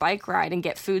go on a bike ride and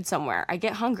get food somewhere. I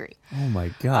get hungry. Oh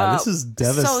my God, this is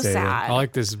devastating. So sad. I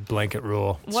like this blanket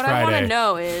rule. What I want to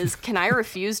know is, can I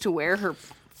refuse to wear her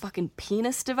fucking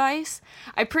penis device?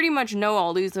 I pretty much know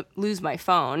I'll lose my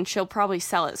phone. She'll probably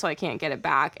sell it so I can't get it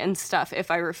back and stuff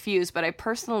if I refuse, but I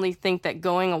personally think that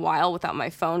going a while without my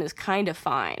phone is kind of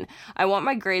fine. I want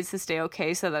my grades to stay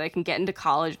okay so that I can get into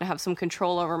college and have some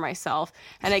control over myself,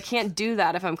 and I can't do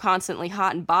that if I'm constantly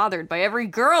hot and bothered by every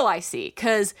girl I see,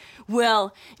 because,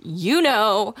 well, you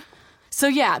know. So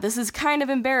yeah, this is kind of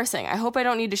embarrassing. I hope I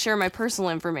don't need to share my personal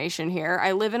information here.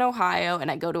 I live in Ohio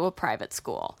and I go to a private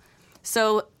school.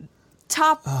 So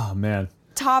top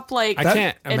like I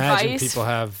can't imagine people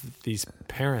have these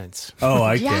parents. Oh,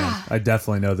 I can. I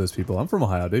definitely know those people. I'm from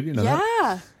Ohio. Did you know that?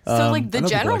 Yeah. So like the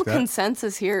general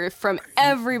consensus here from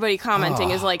everybody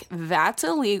commenting is like, that's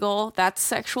illegal. That's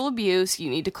sexual abuse. You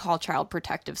need to call Child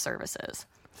Protective Services.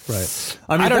 Right.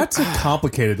 I mean, that's a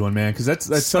complicated one, man, because that's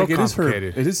so like it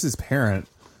is his parent.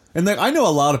 And like, I know a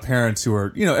lot of parents who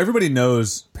are, everybody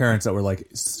knows parents that were like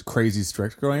crazy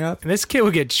strict growing up. And this kid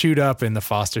would get chewed up in the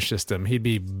foster system. He'd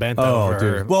be bent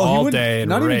over all day and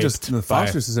not raped. Even just in the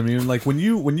foster system. I mean, like when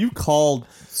you called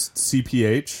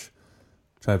CPS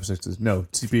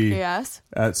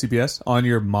CPS on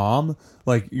your mom,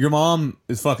 like your mom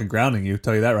is fucking grounding you.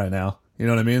 Tell you that right now. You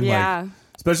know what I mean? Yeah. Like,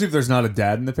 especially if there's not a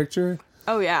dad in the picture.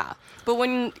 Oh yeah. But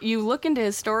when you look into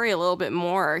his story a little bit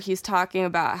more, he's talking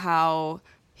about how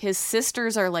his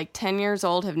sisters are like 10 years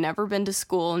old, have never been to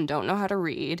school, and don't know how to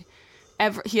read.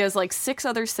 He has like 6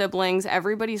 other siblings.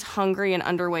 Everybody's hungry and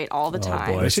underweight all the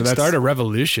time. Boy. They should start a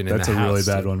revolution in the house. That's a really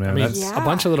bad one, man. I mean, a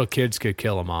bunch of little kids could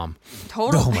kill a mom.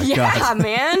 Totally. Oh my God. Yeah,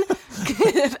 man.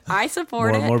 I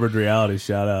support it. Morbid reality,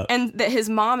 shout out. And that his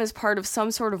mom is part of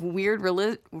some sort of weird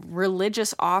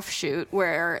religious offshoot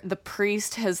where the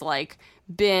priest has like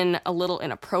been a little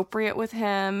inappropriate with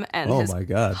him and has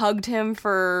hugged him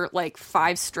for like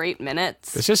 5 straight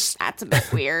minutes. That's a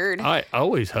bit weird. I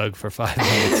always hug for 5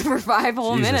 minutes. For 5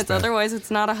 whole minutes. Man. Otherwise,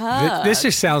 it's not a hug. This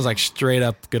just sounds like straight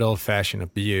up good old fashioned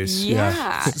abuse.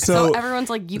 Yeah. So everyone's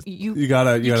like, you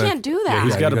can't do that. Yeah,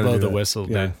 he's got to blow the whistle,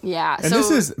 dude. Yeah. And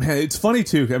this is, man, it's funny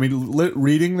too. I mean,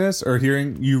 reading this or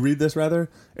hearing you read this rather,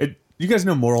 you guys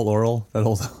know Moral Orel, that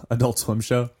old Adult Swim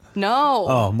show? No.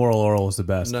 Oh, Moral Orel was the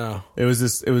best. No. It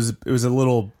was a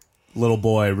little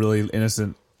boy, really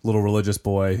innocent little religious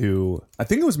boy who, I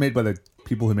think it was made by the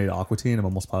people who made Aqua Teen, I'm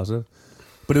almost positive.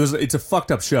 But it's a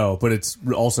fucked up show, but it's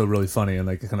also really funny in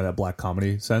like kind of that black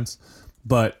comedy sense.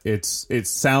 But it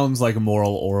sounds like a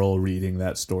Moral Orel reading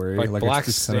that story. Like black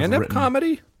stand-up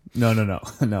comedy? No.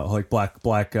 Like black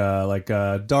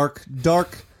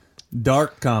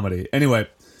dark comedy. Anyway,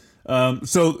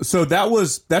 so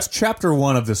that's chapter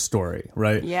 1 of this story,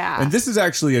 right? Yeah. And this is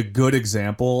actually a good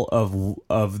example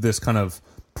of this kind of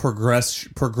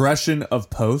progression of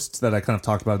posts that I kind of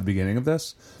talked about at the beginning of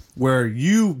this, where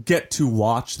you get to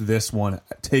watch this one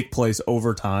take place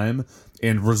over time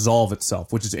and resolve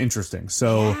itself, which is interesting.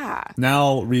 So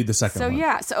now read the second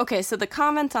one. So the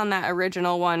comments on that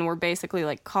original one were basically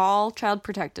like, call Child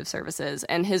Protective Services,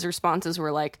 and his responses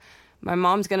were like, my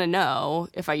mom's going to know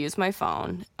if I use my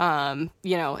phone. I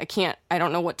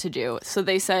don't know what to do. So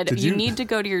they said, you need to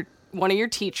go to one of your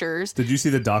teachers. Did you see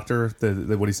the doctor,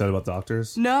 what he said about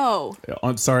doctors? No.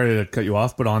 I'm sorry to cut you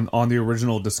off, but on the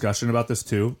original discussion about this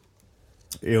too,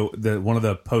 one of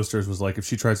the posters was like, if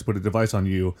she tries to put a device on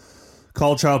you,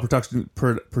 call Child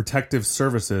Protective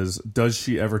Services. Does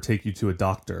she ever take you to a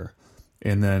doctor?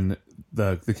 And then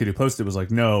the kid who posted was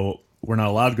like, no, we're not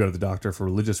allowed to go to the doctor for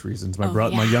religious reasons.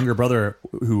 My younger brother,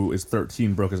 who is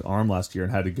 13, broke his arm last year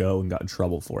and had to go and got in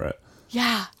trouble for it.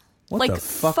 Yeah. What the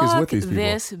fuck is with these people?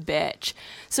 This bitch.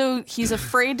 So he's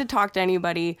afraid to talk to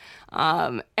anybody.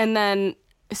 And then,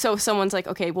 so someone's like,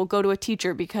 okay, we'll go to a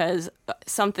teacher, because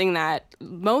something that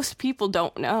most people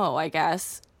don't know, I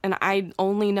guess, and I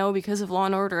only know because of Law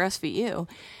 & Order SVU,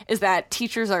 is that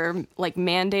teachers are like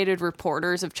mandated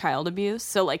reporters of child abuse.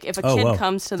 So like if a kid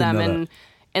comes to them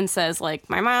and says like,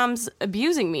 my mom's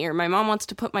abusing me, or my mom wants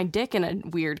to put my dick in a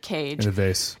weird cage. In a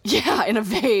vase. Yeah, in a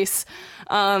vase.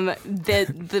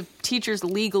 The teachers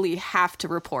legally have to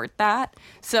report that.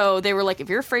 So they were like, if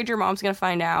you're afraid your mom's going to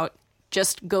find out,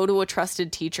 Just go to a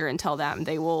trusted teacher and tell them.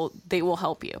 They will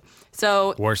help you.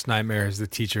 So worst nightmare is the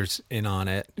teacher's in on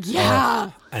it.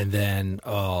 Yeah. And then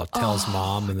tells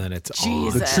mom, and then it's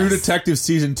Jesus. on. The True Detective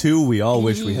season 2. We all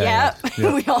wish we had.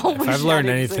 Yep. We all wish if I've learned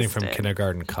anything existed. from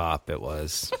Kindergarten Cop, it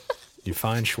was you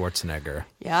find Schwarzenegger.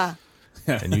 Yeah.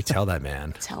 And you tell that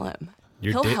man. Tell him.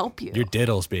 He'll help you. Your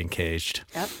diddle's being caged.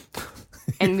 Yep.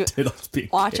 And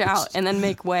watch caged. out, and then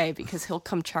make way because he'll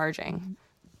come charging.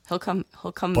 He'll come.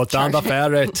 Put down the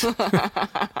ferret.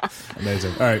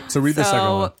 Amazing. All right, so read the second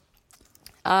one.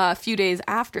 A few days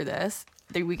after this,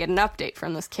 we get an update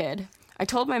from this kid. I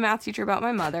told my math teacher about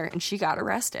my mother, and she got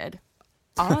arrested.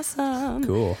 Awesome.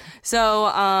 Cool.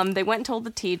 So they went and told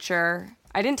the teacher.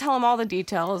 I didn't tell him all the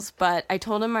details, but I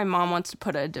told him my mom wants to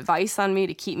put a device on me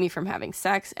to keep me from having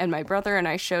sex, and my brother and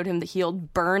I showed him the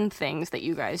healed burn things that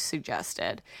you guys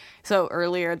suggested. So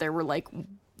earlier there were like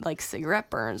cigarette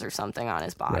burns or something on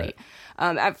his body.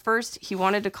 Right. At first he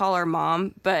wanted to call our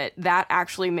mom, but that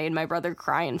actually made my brother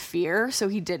cry in fear, so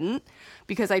he didn't,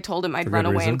 because I told him I'd run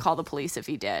away and call the police if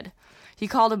he did. He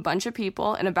called a bunch of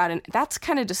people, and that's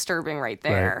kind of disturbing right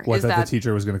there. Right. What, that the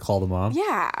teacher was going to call the mom?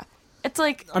 Yeah. It's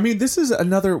like, I mean, this is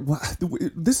another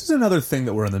thing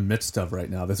that we're in the midst of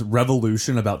right now. This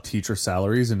revolution about teacher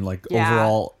salaries and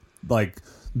overall, like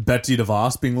Betsy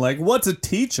DeVos being like, "What's a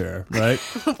teacher?" Right?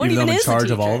 Even though I'm in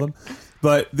charge of all of them.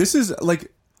 But this is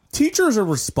like, teachers are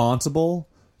responsible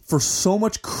for so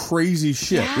much crazy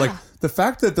shit. Yeah. Like the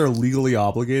fact that they're legally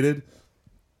obligated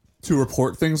to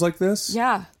report things like this.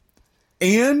 Yeah.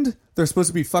 And they're supposed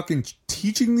to be fucking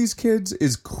teaching these kids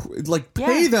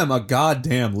pay them a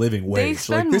goddamn living wage. They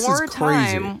spend this more is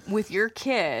crazy. time with your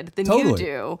kid than you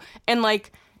do. And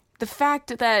the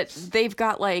fact that they've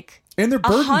got and they're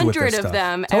burdened 100 with of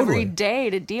them every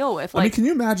day to deal with. I mean, can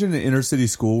you imagine an inner city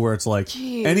school where it's like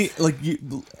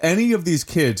any of these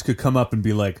kids could come up and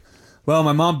be like, "Well,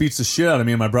 my mom beats the shit out of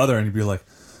me and my brother," and you'd be like,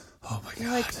 "Oh my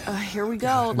god!" Here we go.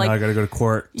 God, now I got to go to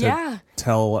court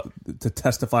to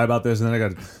testify about this, and then I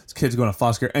got kids going to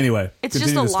foster care. Anyway, it's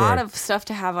just a lot of stuff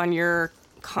to have on your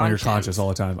conscience. On your conscience all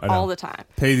the time. I know. All the time.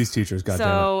 Pay these teachers,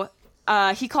 goddamn it.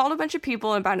 He called a bunch of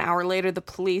people, and about an hour later, the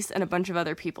police and a bunch of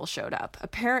other people showed up.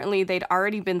 Apparently, they'd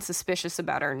already been suspicious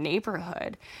about our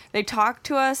neighborhood. They talked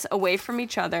to us away from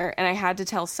each other, and I had to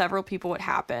tell several people what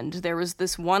happened. There was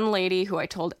this one lady who I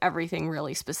told everything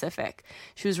really specific.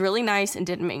 She was really nice and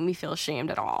didn't make me feel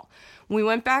ashamed at all. We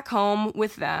went back home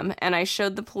with them, and I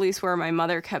showed the police where my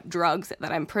mother kept drugs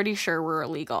that I'm pretty sure were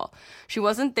illegal. She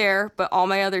wasn't there, but all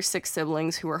my other 6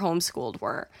 siblings who were homeschooled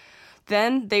were.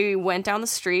 Then they went down the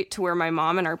street to where my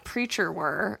mom and our preacher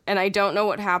were, and I don't know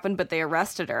what happened, but they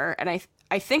arrested her, and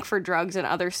I think for drugs and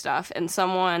other stuff, and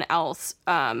someone else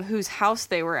whose house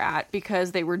they were at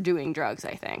because they were doing drugs,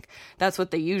 I think. That's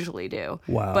what they usually do.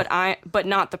 Wow. But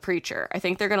not the preacher. I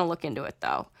think they're going to look into it,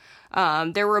 though.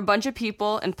 There were a bunch of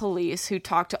people and police who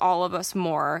talked to all of us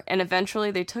more, and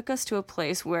eventually they took us to a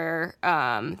place where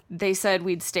they said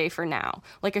we'd stay for now,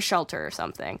 like a shelter or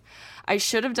something. I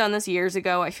should have done this years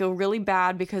ago. I feel really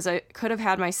bad because I could have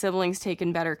had my siblings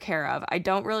taken better care of. I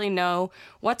don't really know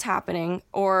what's happening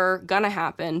or gonna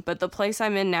happen, but the place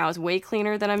I'm in now is way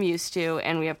cleaner than I'm used to,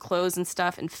 and we have clothes and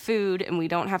stuff and food, and we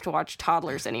don't have to watch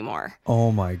toddlers anymore.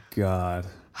 Oh my god.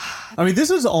 I mean, this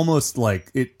is almost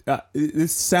like it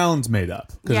sounds made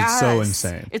up because it's so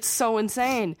insane. It's so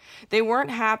insane. They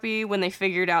weren't happy when they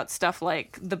figured out stuff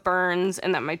like the burns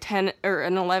and that my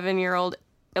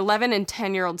 11 and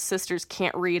 10-year-old sisters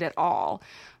can't read at all.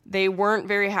 They weren't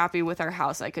very happy with our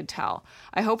house, I could tell.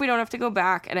 I hope we don't have to go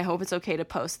back, and I hope it's okay to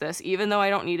post this, even though I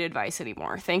don't need advice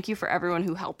anymore. Thank you for everyone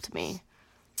who helped me.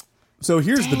 So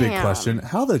here's the big question.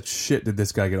 How the shit did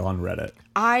this guy get on Reddit?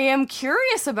 I am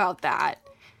curious about that.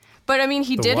 But, I mean,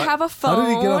 he did have a phone. How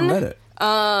did he get on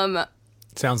Reddit?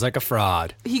 Sounds like a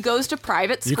fraud. He goes to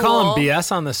private school. You call him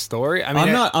BS on the story? I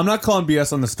mean, I'm not calling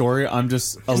BS on the story. I'm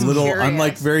just I'm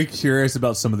like very curious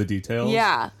about some of the details.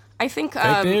 Yeah. I think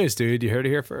fake news, dude. You heard it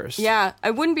here first. Yeah,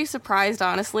 I wouldn't be surprised,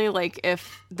 honestly, like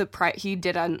if he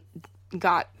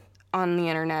got on the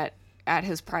internet at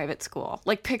his private school.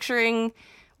 Like picturing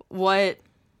what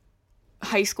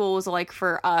high school was like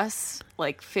for us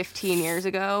like 15 years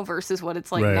ago versus what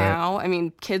it's like now. I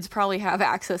mean, kids probably have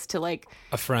access to like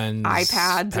a friend's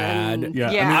iPads pad. and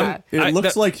I mean, it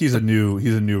looks like he's a new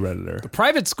Redditor. The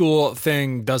private school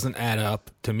thing doesn't add up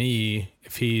to me.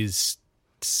 If his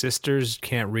sisters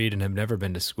can't read and have never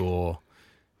been to school,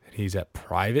 and he's at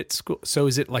private school, so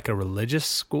is it like a religious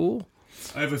school?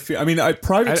 I have a few. I mean,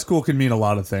 private school can mean a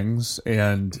lot of things,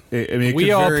 and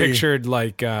we all pictured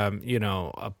like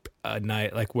a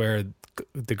night like where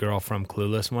the girl from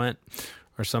Clueless went,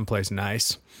 or someplace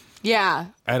nice. Yeah.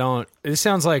 It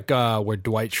sounds like where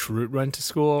Dwight Schrute went to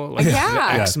school. Like the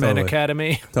X-Men totally.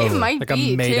 Academy. Totally. It might like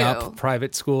be, a made-up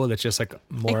private school that's just like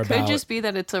more about... It could just be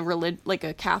that it's like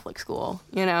a Catholic school,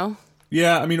 you know?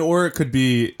 Yeah, I mean, or it could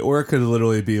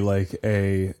literally be like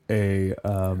a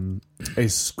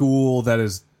school that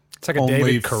is... It's like a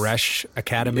David Koresh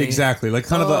Academy. Exactly. Like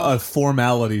kind of a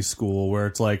formality school where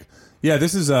it's like, yeah,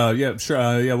 this is, sure,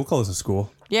 we'll call this a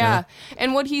school. Yeah.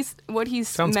 And what he's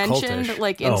Sounds mentioned, cultish.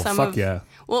 like in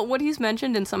Well, what he's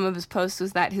mentioned in some of his posts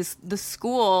was that the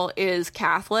school is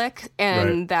Catholic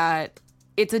and that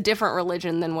it's a different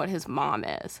religion than what his mom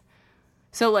is.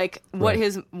 So like what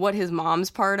his mom's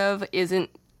part of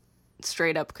isn't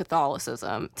straight up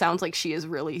Catholicism. It sounds like she is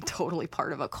really totally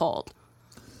part of a cult.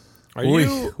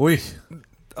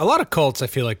 A lot of cults I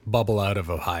feel like bubble out of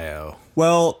Ohio.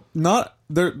 Well,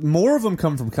 more of them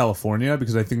come from California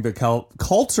because I think that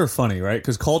cults are funny, right?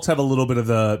 Because cults have a little bit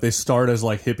of they start as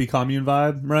like hippie commune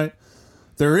vibe, right?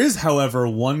 There is, however,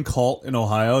 one cult in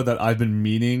Ohio that I've been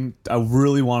meaning, I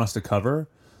really want us to cover,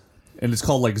 and it's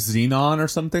called like Xenon or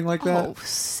something like that. Oh,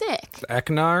 sick. The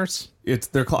Eknars? I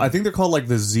think they're called like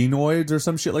the Xenoids or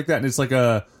some shit like that, and it's like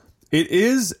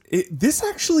this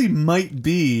actually might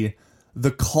be the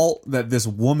cult that this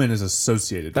woman is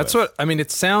associated That's with. what I mean.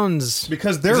 It sounds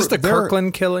because is this the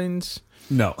Kirkland killings?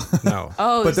 No.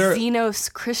 Oh, but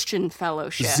Xenos Christian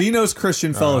Fellowship. Xenos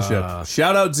Christian Fellowship.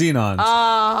 Shout out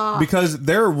Xenons. Because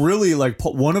they're really like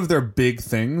one of their big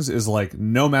things is like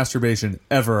no masturbation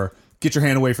ever. Get your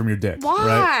hand away from your dick. Why?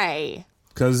 Right?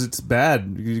 Because it's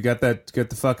bad. You got the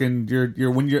fucking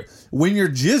when you're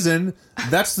jizzing,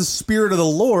 that's the spirit of the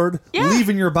Lord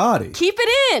leaving your body. Keep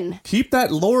it in. Keep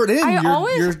that Lord in.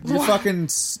 Your fucking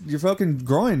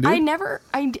groin, dude.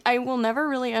 I will never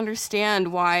really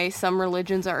understand why some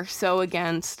religions are so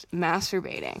against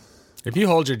masturbating. If you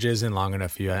hold your jizz in long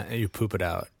enough, you poop it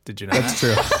out. Did you know? That's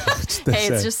true.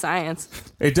 It's just science.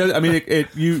 It does. I mean,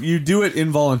 you do it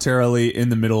involuntarily in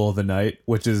the middle of the night,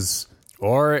 which is.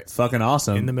 Or fucking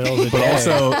awesome in the middle of the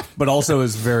day, but also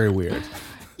is very weird.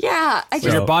 Yeah,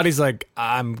 your body's like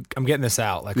I'm getting this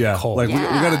out like a cold. Like we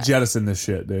got to jettison this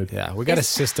shit, dude. Yeah, we got a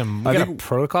system. We got a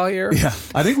protocol here. Yeah,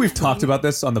 I think we've talked about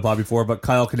this on the pod before, but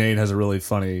Kyle Kinane has a really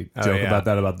funny joke about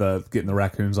that about getting the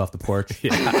raccoons off the porch.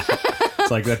 Yeah.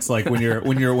 That's like when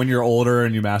you're older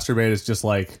and you masturbate, it's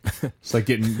like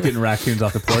getting raccoons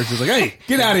off the porch. It's like, hey,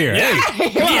 get out of here! Yeah.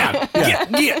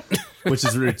 Hey, yeah. Which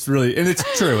is it's really, and it's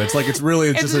true. It's like it's just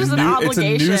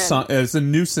a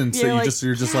nuisance that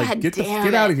you're just like get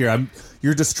out of here.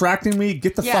 You're distracting me.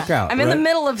 Get the fuck out. I'm in the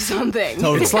middle of something.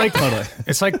 Totally.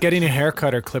 It's like getting a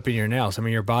haircut or clipping your nails. I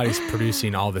mean, your body's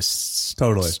producing all this.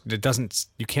 Totally. You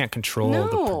can't control the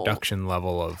production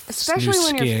level of especially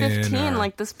when you're 15,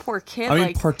 like this poor kid. I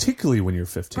mean, particularly when you're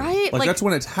 15, right? Like that's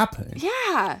when it's happening.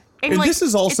 Yeah, and this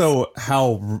is also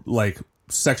how like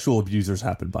sexual abusers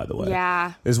happen, by the way.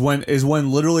 Yeah, is when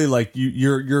literally like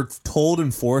you're told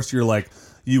and forced. You're like,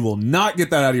 you will not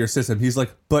get that out of your system. He's like,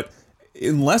 but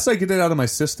unless I get it out of my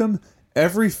system,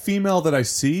 every female that I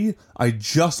see, I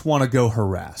just want to go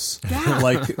harass. Yeah.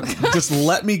 Like, just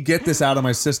let me get this out of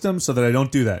my system so that I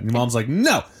don't do that. And your mom's like,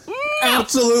 no,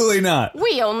 absolutely not.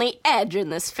 We only edge in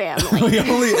this family. We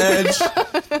only edge,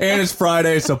 and it's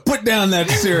Friday, so put down that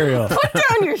cereal. Put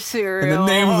down your cereal. In the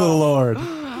name of the Lord.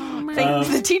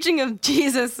 The teaching of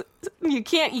Jesus, you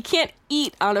can't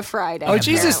eat on a Friday. Oh,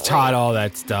 Jesus taught all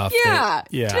that stuff. Yeah.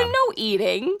 No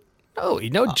eating.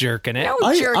 No jerking it. No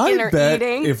jerking I or bet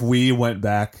eating. if we went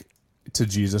back to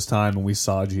Jesus time and we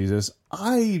saw Jesus,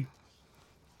 I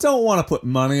don't want to put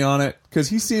money on it because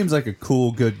he seems like a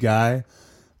cool, good guy.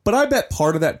 But I bet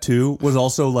part of that too was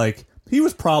also like he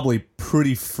was probably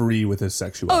pretty free with his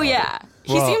sexuality. Oh yeah,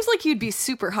 he seems like he'd be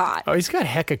super hot. Oh, he's got a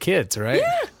heck of kids, right?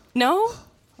 Yeah. No.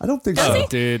 I don't think so.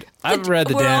 Dude, I've read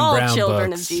the Dan Brown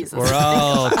children books. Of Jesus. We're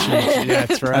all children. Yeah,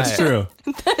 that's right. That's true.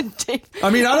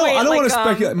 I mean, I don't want to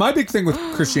speculate. My big thing with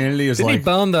Christianity is Didn't he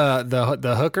bone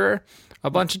the hooker a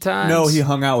bunch of times? No, he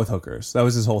hung out with hookers. That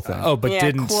was his whole thing. But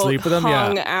didn't sleep with them?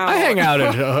 Yeah. I hang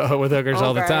out with hookers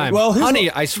all the time. Well,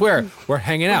 honey, I swear, we're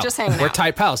hanging out. Just hanging we're out.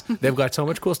 tight pals. They've got so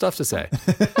much cool stuff to say.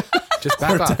 Just back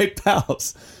we're off. tight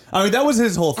pals. I mean, that was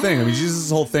his whole thing. I mean,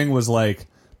 Jesus' whole thing was like,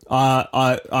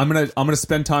 I'm gonna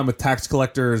spend time with tax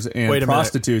collectors and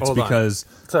prostitutes because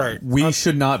we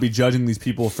should not be judging these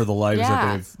people for the lives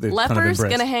that they've Lepers kind of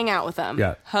embraced. gonna hang out with them.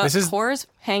 Yeah, whores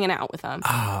hanging out with them.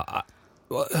 And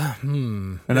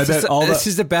I bet this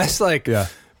is the best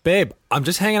babe, I'm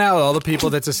just hanging out with all the people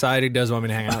that society does want me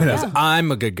to hang out with. Yeah.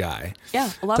 I'm a good guy. Yeah,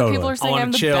 a lot of people are saying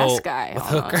I'm the best guy. With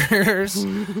hookers,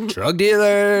 drug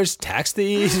dealers, tax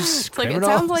thieves. It's like, it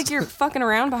sounds like you're fucking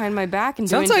around behind my back and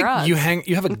doing drugs. Sounds like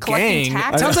you have a gang.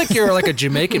 It sounds like you're like a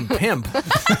Jamaican pimp,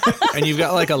 and you've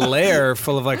got like a lair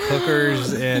full of like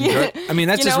hookers and. I mean,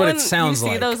 that's just what it sounds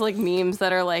like. You see those like memes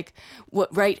that are like, what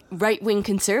right wing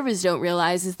conservatives don't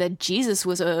realize is that Jesus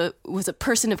was a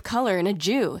person of color and a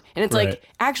Jew, and it's like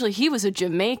actually he was a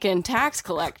Jamaican tax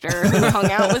collector who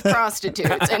hung out with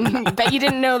prostitutes, and bet you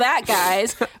didn't know that,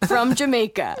 guys, from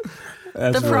Jamaica.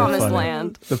 That's the promised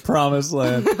land. The promised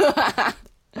land.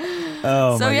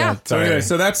 Oh so, my god! So anyway,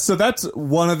 so that's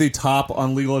one of the top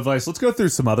on legal advice. Let's go through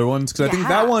some other ones because I think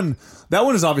that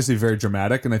one is obviously very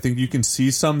dramatic, and I think you can see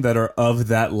some that are of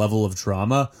that level of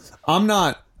drama. I'm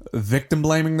not victim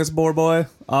blaming this poor boy,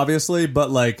 obviously, but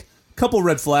like a couple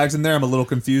red flags in there I'm a little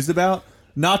confused about.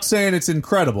 Not saying it's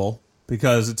incredible,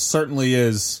 because it certainly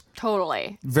is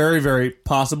totally very, very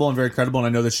possible and very credible, and I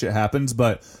know this shit happens,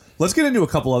 but let's get into a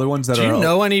couple other ones that are... Do you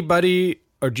know anybody,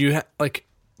 or do you... like,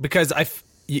 because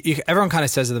everyone kind of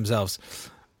says to themselves,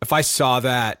 if I saw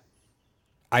that,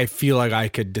 I feel like I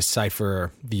could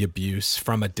decipher the abuse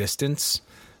from a distance.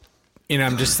 And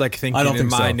I'm just like thinking in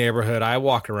my neighborhood, I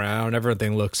walk around,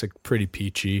 everything looks like pretty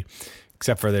peachy.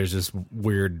 Except for there's this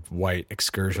weird white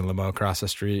excursion limo across the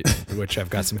street, which I've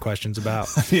got some questions about.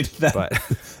 I mean, but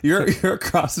your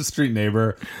across the street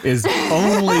neighbor is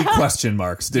only question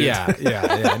marks, dude.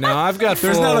 Yeah. No, I've got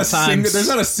there's not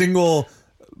a single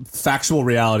factual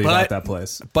reality about that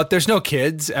place. But there's no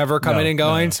kids ever coming and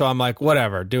going, so I'm like,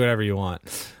 whatever, do whatever you want,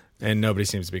 and nobody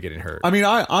seems to be getting hurt. I mean,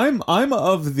 I'm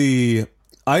of the.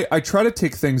 I try to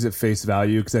take things at face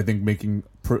value because I think making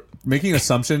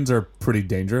assumptions are pretty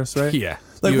dangerous, right? Yeah.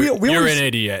 Like you're an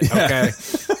idiot, okay?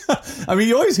 I mean,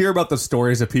 you always hear about the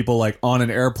stories of people like on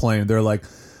an airplane. They're like,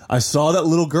 I saw that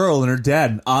little girl and her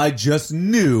dad, and I just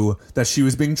knew that she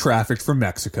was being trafficked from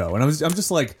Mexico. And I'm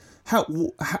just like, how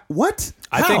what?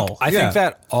 I think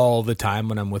that all the time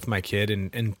when I'm with my kid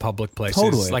in public places.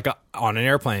 Totally. Like on an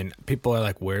airplane, people are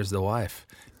like, where's the wife?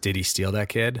 Did he steal that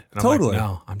kid? And I'm totally. like,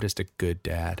 no, I'm just a good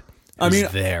dad. I mean,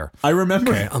 there. I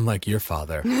remember, unlike your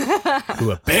father,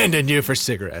 who abandoned you for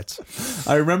cigarettes.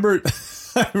 I remember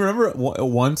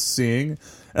once seeing.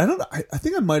 I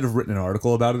think I might have written an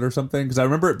article about it or something, because I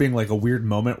remember it being like a weird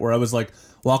moment where I was like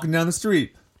walking down the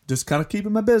street, just kind of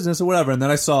keeping my business or whatever, and then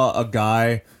I saw a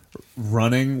guy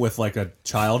running with like a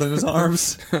child in his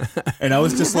arms, and I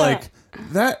was just like,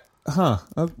 that,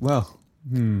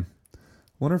 wonder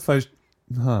if I.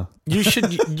 Huh. You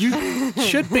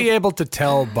should be able to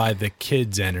tell by the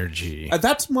kid's energy.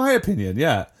 That's my opinion,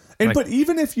 yeah. And but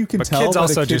even if you can tell, kids by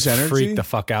also the kid's just energy, freak the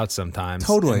fuck out sometimes,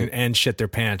 totally, and shit their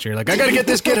pants. And you're like, I gotta get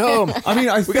this kid home. I mean,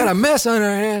 we got a mess on our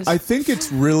hands. I think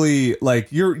it's really like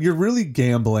you're really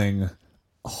gambling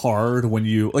hard when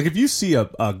you like if you see a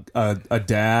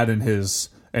dad and his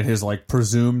like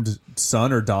presumed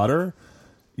son or daughter,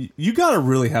 you gotta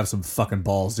really have some fucking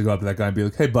balls to go up to that guy and be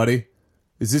like, hey buddy,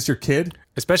 is this your kid?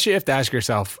 Especially if to ask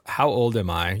yourself, how old am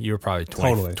I? You were probably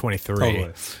 23.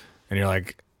 Totally. And you're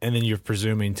like, and then you're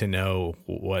presuming to know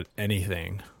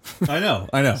anything. I know.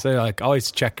 So you're like,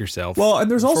 always check yourself. Well, and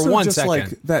there's also just second.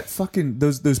 Like that fucking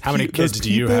those how many kids those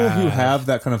do you people have? Who have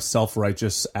that kind of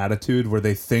self-righteous attitude where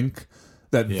they think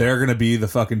that they're going to be the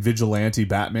fucking vigilante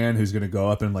Batman who's going to go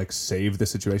up and like save the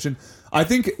situation. I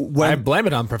think I blame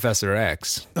it on Professor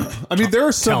X. I mean, there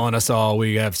are some telling us all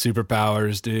we have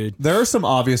superpowers, dude. There are some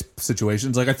obvious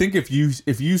situations. Like I think if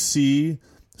you see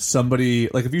somebody,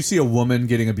 like if you see a woman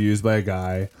getting abused by a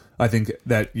guy, I think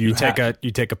that you take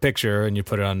a picture and you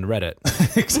put it on Reddit.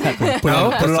 Exactly. Put it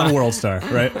on WorldStar,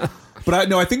 right?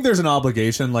 But I think there's an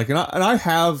obligation. Like, and I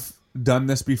have done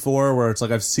this before, where it's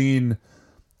like I've seen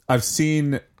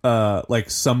like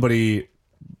somebody,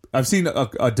 I've seen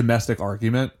a domestic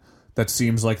argument that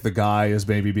seems like the guy is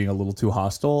maybe being a little too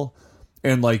hostile,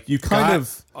 and like you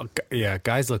guys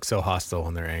look so hostile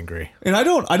when they're angry. And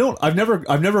I've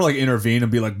never like intervened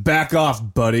and be like, back off,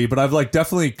 buddy, but I've like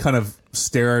definitely kind of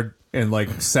stared and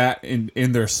like sat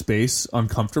in their space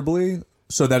uncomfortably,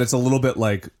 so that it's a little bit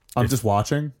like I'm just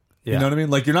watching. You know what I mean?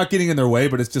 Like you're not getting in their way,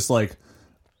 but it's just like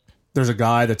there's a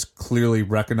guy that's clearly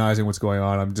recognizing what's going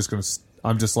on. I'm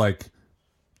just like,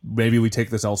 maybe we take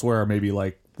this elsewhere, or maybe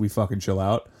like we fucking chill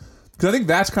out. Because I think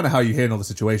that's kind of how you handle the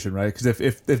situation, right? Because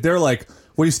if they're like,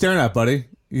 what are you staring at, buddy?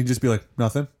 You can just be like,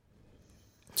 nothing.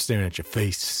 Staring at your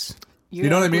face. You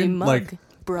know what I mean? Mug, like,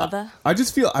 brother. I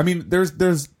just feel, I mean,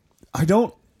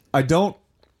 I don't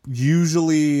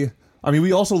usually, I mean,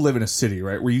 we also live in a city,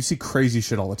 right? Where you see crazy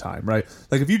shit all the time, right?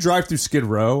 Like if you drive through Skid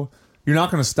Row, you're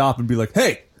not going to stop and be like,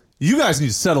 hey, you guys need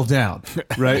to settle down,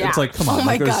 right? Yeah. It's like, come on. Oh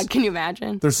my God, can you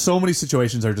imagine? There's so many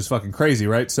situations that are just fucking crazy,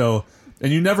 right? So,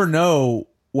 and you never know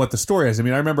what the story is. I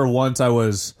mean, I remember once I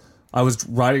was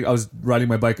riding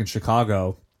my bike in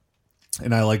Chicago,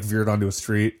 and I like veered onto a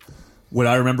street. What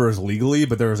I remember is legally,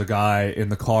 but there was a guy in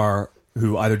the car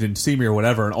who either didn't see me or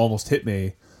whatever and almost hit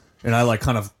me, and I like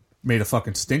kind of made a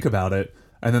fucking stink about it.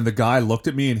 And then the guy looked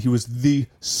at me, and he was the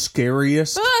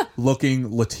scariest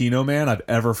looking Latino man I've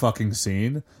ever fucking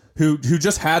seen. Who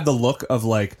just had the look of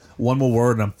like, one more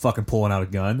word and I'm fucking pulling out a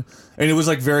gun. And it was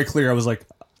like very clear. I was like,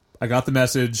 I got the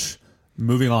message,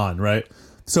 moving on, right?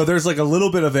 So there's like a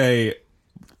little bit of a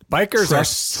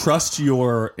trust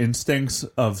your instincts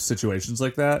of situations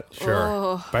like that. Sure.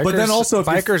 Oh. But then also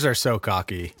bikers are so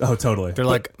cocky. Oh, totally. They're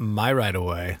like, my right of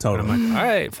way. Totally. And I'm like, all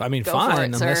right, I mean, Go fine, for it,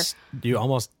 unless sir. you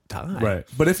almost die. Right.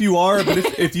 But if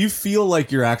you feel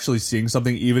like you're actually seeing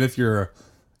something, even if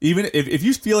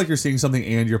you feel like you're seeing something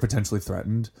and you're potentially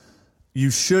threatened, you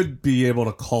should be able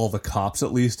to call the cops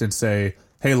at least and say,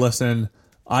 hey, listen,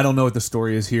 I don't know what the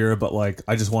story is here, but like,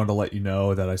 I just wanted to let you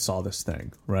know that I saw this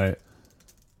thing, right?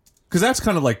 Because that's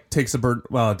kind of like takes the burden.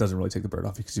 Well, it doesn't really take the burden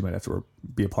off because you might have to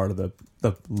be a part of the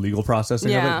legal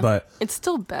processing of it. But it's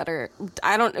still better.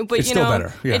 I don't. But it's still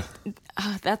better. Yeah.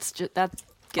 That's just that.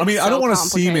 I mean, I don't want to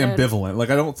seem ambivalent. Like,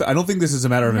 I don't think this is a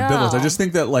matter of ambivalence. I just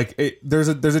think that like there's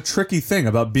a tricky thing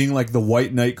about being like the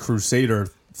white knight crusader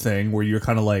thing, where you're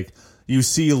kind of like, you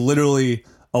see literally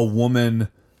a woman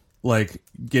like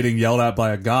getting yelled at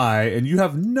by a guy, and you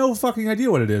have no fucking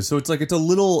idea what it is. So it's like it's a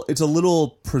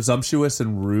little presumptuous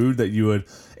and rude that you would,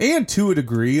 and to a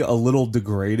degree, a little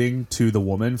degrading to the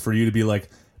woman for you to be like,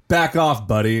 back off,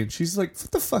 buddy. And she's like,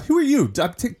 what the fuck? Who are you? Get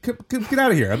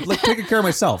out of here. I'm like taking care of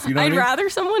myself. You know what I mean? I'd rather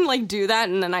someone like do that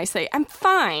and then I say, I'm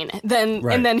fine. Then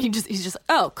Right. And then he's just,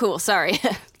 oh, cool. Sorry.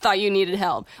 Thought you needed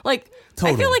help. Like,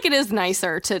 Totally. I feel like it is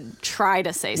nicer to try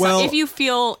to say Well- something. If you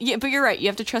feel, yeah, but you're right. You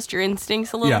have to trust your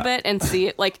instincts a little bit and see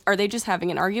it. Like, are they just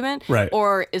having an argument? Right.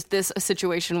 Or is this a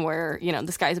situation where,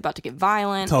 this guy's about to get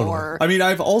violent? Totally. Or, I mean,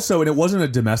 I've also, and it wasn't a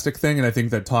domestic thing, and I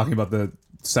think that talking about the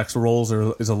sex roles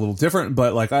is a little different,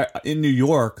 but like in New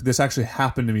York, this actually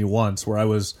happened to me once where I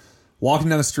was walking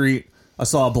down the street. I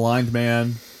saw a blind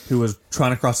man who was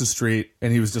trying to cross the street,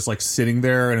 and he was just like sitting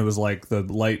there, and it was like the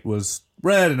light was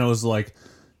red, and I was like,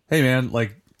 hey man,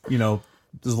 like, the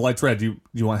light's red. Do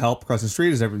you want help crossing the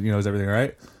street? Is everything all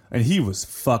right? And he was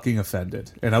fucking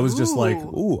offended. And I was just like,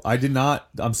 ooh, I did not,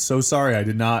 I'm so sorry. I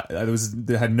did not, I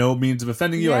had no means of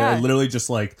offending you. Yeah. I literally just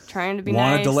like trying to be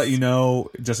wanted nice. to let you know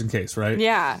just in case, right?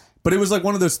 Yeah. But it was like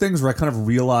one of those things where I kind of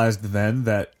realized then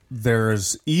that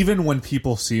there's, even when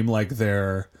people seem like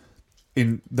they're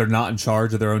not in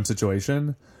charge of their own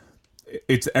situation,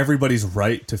 it's everybody's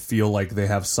right to feel like they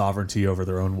have sovereignty over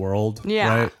their own world.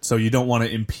 Yeah. Right? So you don't want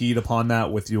to impede upon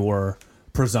that with your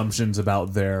presumptions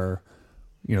about their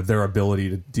ability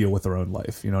to deal with their own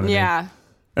life. You know what I mean? Yeah.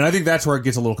 And I think that's where it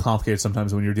gets a little complicated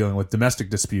sometimes when you're dealing with domestic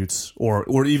disputes or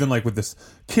even like with this.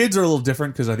 Kids are a little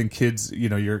different because I think kids,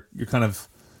 you're kind of,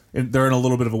 they're in a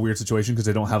little bit of a weird situation because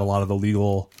they don't have a lot of the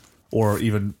legal or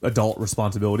even adult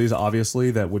responsibilities,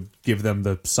 obviously, that would give them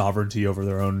the sovereignty over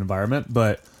their own environment.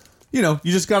 But, you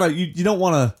just gotta, you don't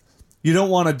want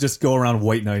to just go around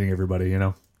white knighting everybody,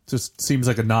 Just seems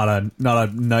like not a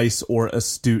nice or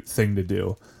astute thing to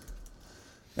do.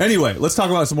 Anyway, let's talk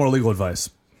about some more legal advice.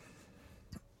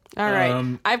 All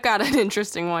right. I've got an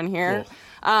interesting one here.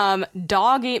 Cool.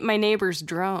 Dog ate my neighbor's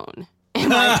drone.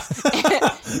 Am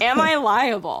I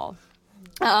liable?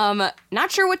 Not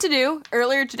sure what to do.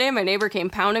 Earlier today, my neighbor came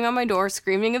pounding on my door,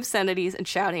 screaming obscenities and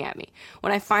shouting at me.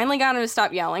 When I finally got him to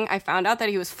stop yelling, I found out that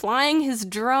he was flying his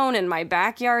drone in my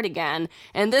backyard again,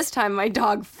 and this time my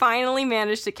dog finally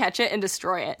managed to catch it and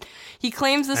destroy it. He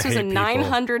claims this was a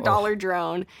 $900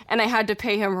 drone, and I had to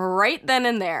pay him right then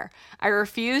and there. I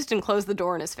refused and closed the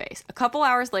door in his face. A couple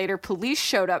hours later, police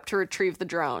showed up to retrieve the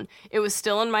drone. It was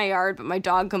still in my yard, but my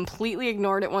dog completely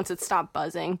ignored it once it stopped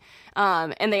buzzing.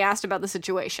 And they asked about the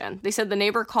situation. They said the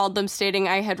neighbor called them stating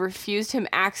I had refused him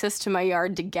access to my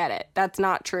yard to get it. That's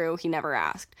not true. He never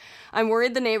asked. I'm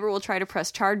worried the neighbor will try to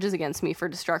press charges against me for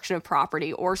destruction of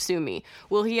property or sue me.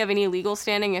 Will he have any legal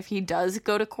standing if he does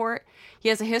go to court? He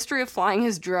has a history of flying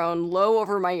his drone low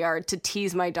over my yard to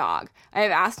tease my dog. I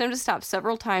have asked him to stop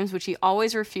several times, which he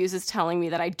always refuses, telling me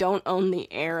that I don't own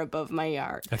the air above my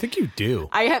yard. I think you do.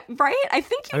 Right? I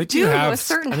think you do to a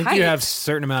certain height. I think you have a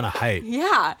certain amount of height.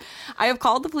 Yeah. I have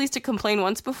called the police to complain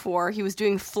once before. He was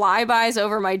doing flybys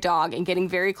over my dog and getting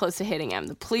very close to hitting him.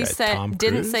 The police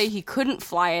didn't say he couldn't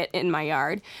fly it in my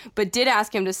yard, but did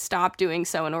ask him to stop doing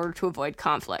so in order to avoid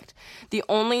conflict. That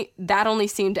only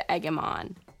seemed to egg him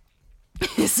on.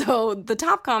 So the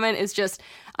top comment is just,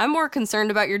 I'm more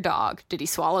concerned about your dog. Did he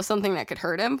swallow something that could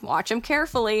hurt him? Watch him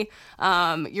carefully.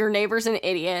 Your neighbor's an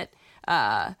idiot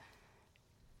and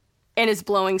is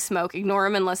blowing smoke. Ignore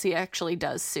him unless he actually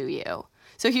does sue you.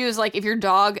 So he was like, if your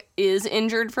dog is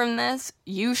injured from this,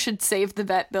 you should save the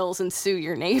vet bills and sue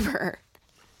your neighbor.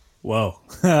 Whoa.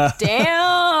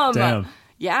 Damn.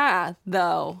 Yeah,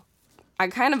 though. I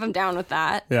kind of am down with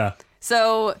that. Yeah.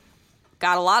 So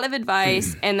got a lot of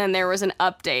advice, and then there was an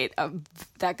update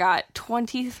that got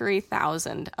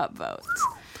 23,000 upvotes.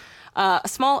 A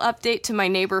small update to my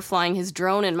neighbor flying his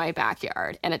drone in my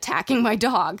backyard and attacking my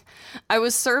dog. I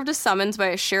was served a summons by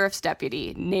a sheriff's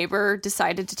deputy. Neighbor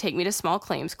decided to take me to small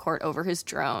claims court over his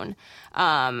drone.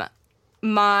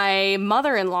 My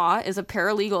mother-in-law is a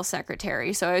paralegal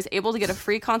secretary, so I was able to get a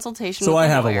free consultation with I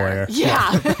have lawyer. A lawyer.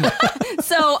 Yeah.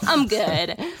 So I'm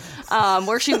good.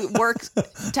 Where she worked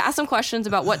to ask some questions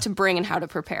about what to bring and how to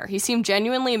prepare. He seemed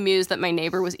genuinely amused that my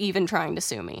neighbor was even trying to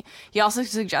sue me. He also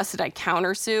suggested I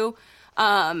countersue,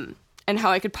 and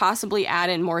how I could possibly add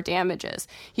in more damages.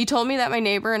 He told me that my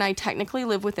neighbor and I technically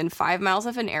live within 5 miles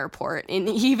of an airport, and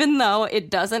even though it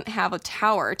doesn't have a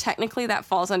tower, technically that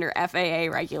falls under FAA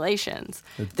regulations.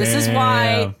 Damn. This is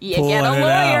why you get a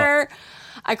lawyer.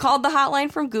 I called the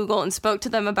hotline from Google and spoke to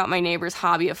them about my neighbor's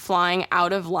hobby of flying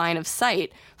out of line of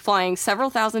sight, flying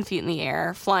several thousand feet in the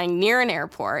air, flying near an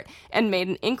airport, and made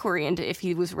an inquiry into if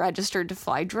he was registered to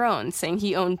fly drones, saying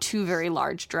he owned 2 very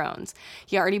large drones.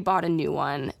 He already bought a new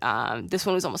one. This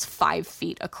one was almost 5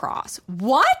 feet across.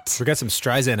 What? We got some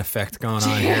Streisand effect going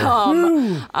on here.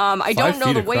 I don't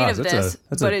know the weight of this,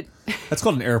 but that's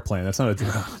called an airplane. That's not a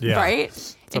drone. Yeah.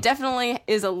 Right? It definitely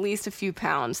is at least a few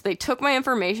pounds. They took my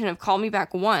information and have called me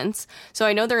back once, so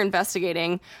I know they're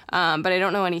investigating, but I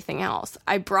don't know anything else.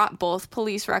 I brought both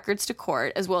police records to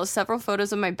court, as well as several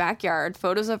photos of my backyard,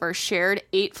 photos of our shared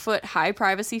 8-foot high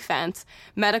privacy fence,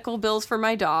 medical bills for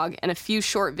my dog, and a few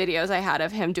short videos I had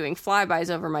of him doing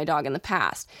flybys over my dog in the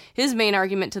past. His main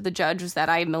argument to the judge was that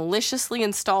I maliciously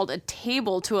installed a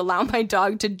table to allow my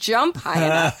dog to jump high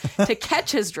enough to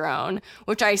catch his drone,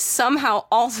 which I somehow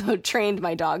also trained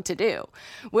my dog to do.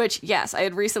 Which, yes, I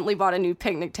had recently bought a new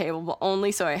picnic table, but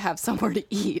only so I have somewhere to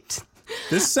eat.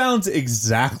 This sounds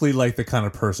exactly like the kind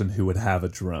of person who would have a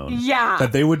drone. Yeah.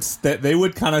 That they would say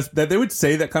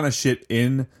that kind of shit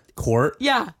in court.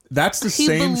 Yeah. That's the same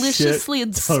shit. He maliciously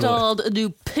installed a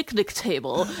new picnic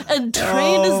table and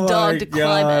trained his dog to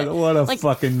climb it. What a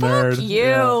fucking nerd. Fuck you.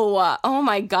 Yeah. Oh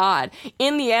my God.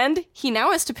 In the end, he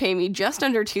now has to pay me just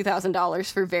under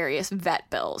 $2,000 for various vet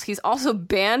bills. He's also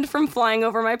banned from flying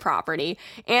over my property,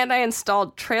 and I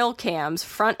installed trail cams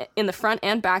in the front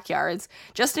and backyards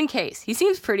just in case. He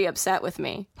seems pretty upset with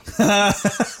me.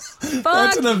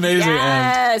 That's an amazing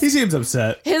end. He seems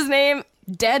upset. His name,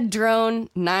 Dead Drone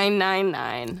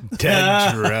 999.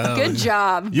 Dead Drone. Good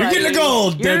job, buddy. You're getting the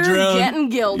gold, Dead Drone. You're getting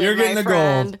gilded, You're getting the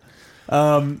friend.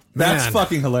 Gold. That's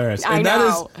fucking hilarious. I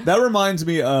know. That reminds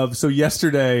me of, so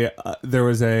yesterday there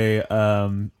was a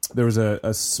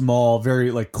small,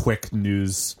 very like quick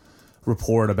news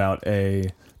report about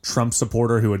a Trump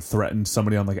supporter who had threatened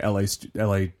somebody on like LA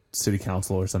city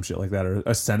council or some shit like that, or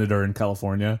a senator in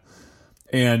California.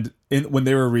 And when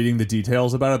they were reading the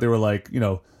details about it, they were like,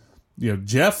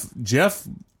 Jeff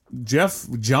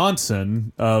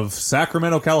Johnson of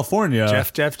Sacramento, California.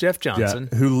 Jeff Johnson.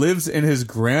 Yeah, who lives with his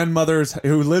grandmother.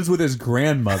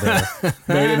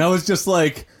 And I was just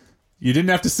like, you didn't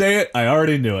have to say it. I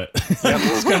already knew it.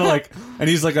 It's kind of like, and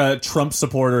he's like a Trump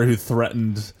supporter who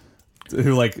physically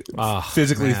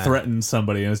threatened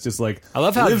somebody, and it's just like, I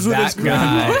love how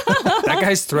that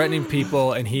guy's threatening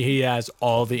people, and he has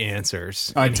all the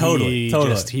answers. Totally.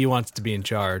 He wants to be in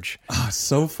charge. Oh,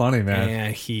 so funny, man.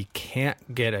 And he can't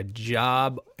get a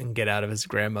job and get out of his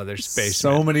grandmother's basement.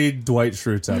 So many Dwight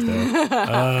Schrutes out there.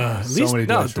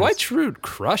 Dwight Schrute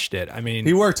crushed it. I mean,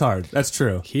 he worked hard. That's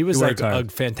true. He was like a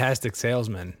fantastic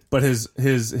salesman, but his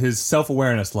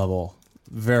self-awareness level,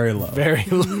 very low. Very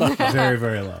low. Very,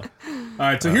 very low. All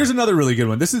right, so here's another really good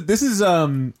one. This is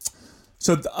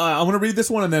so I want to read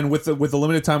this one, and then with the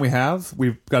limited time we have,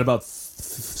 we've got about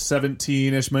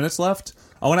 17-ish minutes left.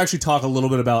 I want to actually talk a little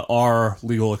bit about our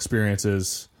legal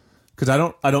experiences, because I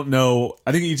don't know.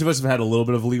 I think each of us have had a little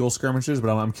bit of legal skirmishes,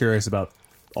 but I'm curious about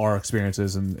our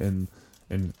experiences in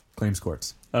claims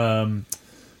courts.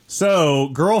 So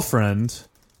girlfriend,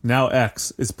 now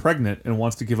ex, is pregnant and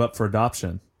wants to give up for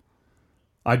adoption.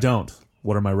 I don't.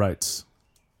 What are my rights?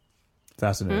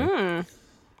 Fascinating.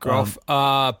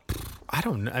 I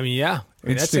don't know. I mean, yeah.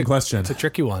 Interesting question. It's a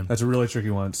tricky one. That's a really tricky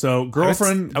one. So,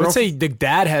 girlfriend... I would say the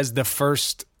dad has the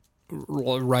first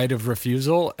right of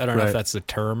refusal. I don't know if that's the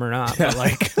term or not, but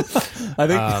like,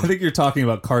 I think you're talking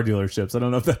about car dealerships. I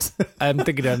don't know if that's. I'm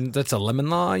thinking that's a lemon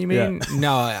law. You mean? Yeah.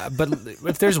 No, but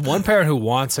if there's one parent who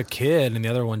wants a kid and the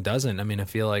other one doesn't, I mean, I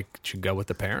feel like it should go with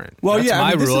the parent. Well, that's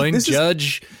my ruling.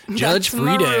 Judge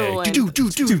Friday.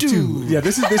 Yeah,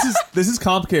 this is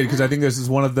complicated because I think this is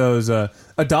one of those.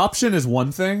 Adoption is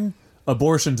one thing.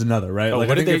 Abortion's another, right? Oh, like,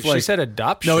 what did they? She said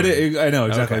adoption. No, I know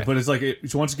exactly, but it's like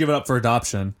she wants to give it up for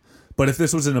adoption. But if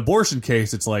this was an abortion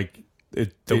case, it's like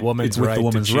it's with the woman's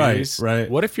right?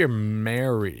 What if you're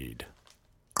married?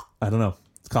 I don't know.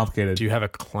 It's complicated. Do you have a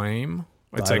claim?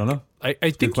 I don't know.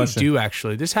 I think you do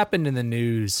actually. This happened in the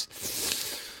news.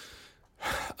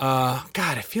 God,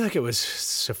 I feel like it was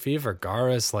Sofia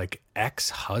Vergara's like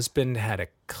ex-husband had a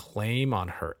claim on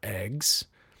her eggs.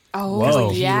 Oh, like,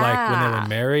 like when they were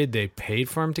married, they paid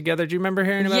for him together. Do you remember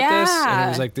hearing about this? And it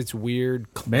was like this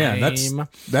weird claim. Man,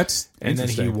 that's and then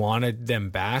he wanted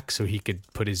them back so he could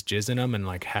put his jizz in them and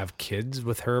like have kids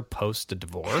with her post a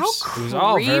divorce. How it was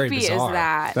all very creepy bizarre. is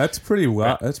that? That's pretty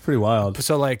wild. That's pretty wild.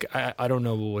 So like, I don't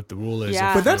know what the rule is.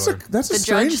 Yeah. But that's a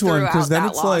strange one because then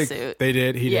it's lawsuit. Like they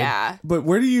did. He did. But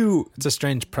where do you? It's a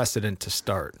strange precedent to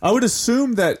start. I would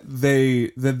assume that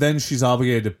then she's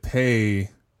obligated to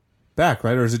pay back,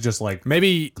 right? Or is it just like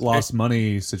maybe lost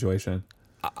money situation?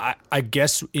 I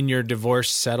guess in your divorce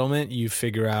settlement you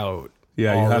figure out you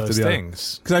have those to be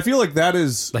things because I feel like that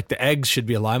is like the eggs should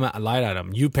be a line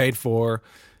item. You paid for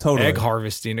egg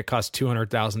harvesting. It cost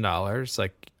 $200,000.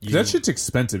 Like that shit's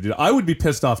expensive, dude. I would be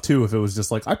pissed off too if it was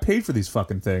just like I paid for these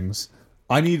fucking things.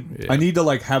 I need to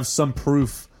like have some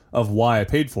proof of why I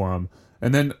paid for them,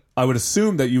 and then I would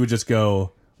assume that you would just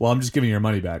go, well, I'm just giving your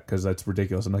money back because that's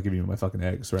ridiculous. I'm not giving you my fucking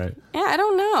eggs, right? Yeah, I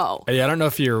don't know. Yeah, I don't know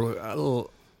if you're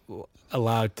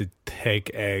allowed to take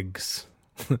eggs.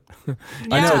 Yeah.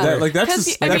 I know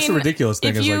that's a ridiculous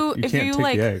thing. Is like you can't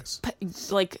take the eggs.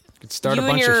 Like start you a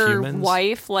bunch and your of humans.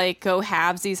 wife like go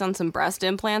halvesies on some breast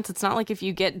implants. It's not like if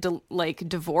you get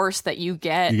divorced that you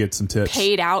get some tits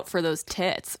paid out for those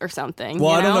tits or something.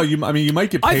 Well, I don't know. You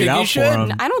might get paid out for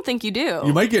them. I don't think you do.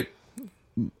 You might get.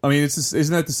 I mean,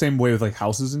 isn't that the same way with like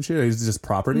houses and shit? Is it just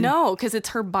property? No, because it's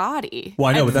her body. Well,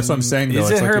 I know, but that's what I'm saying. Though.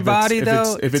 Is it her body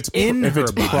though? If it's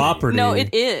property, no,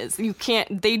 it is. You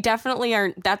can't. They definitely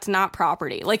aren't. That's not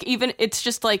property. Like even it's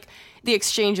just like the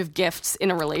exchange of gifts in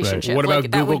a relationship. Right. What about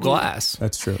like, Google Glass?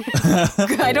 That's true.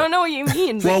 I don't know what you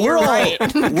mean. But well, we're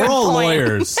all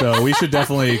lawyers, so we should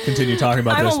definitely continue talking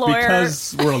about this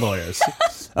because we're lawyers.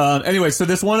 Anyway, so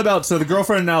this one about the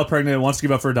girlfriend now pregnant and wants to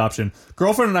give up for adoption.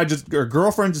 Girlfriend just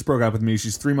broke up with me.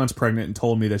 She's 3 months pregnant and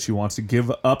told me that she wants to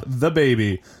give up the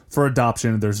baby for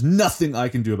adoption. There's nothing I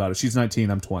can do about it. She's 19.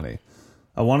 I'm 20.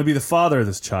 I want to be the father of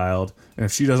this child, and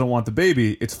if she doesn't want the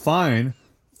baby, it's fine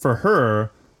for her.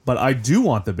 But I do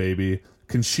want the baby.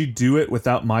 Can she do it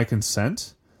without my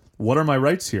consent? What are my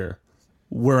rights here?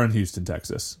 We're in Houston,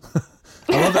 Texas.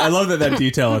 I love that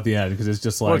detail at the end because it's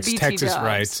just like it's Texas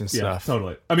rights and stuff. Yeah,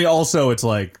 totally. I mean, also it's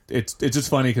like it's just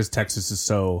funny because Texas is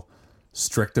so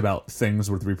strict about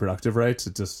things with reproductive rights.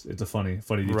 It's a funny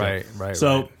detail. Right.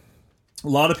 So a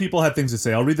lot of people had things to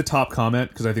say. I'll read the top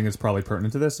comment because I think it's probably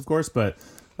pertinent to this, of course. But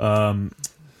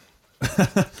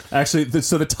actually,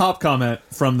 so the top comment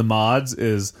from the mods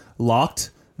is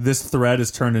locked. This thread is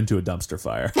turned into a dumpster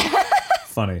fire.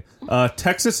 Funny.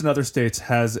 Texas and other states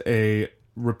has a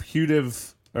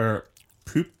putative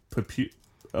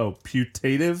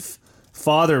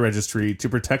father registry to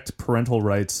protect parental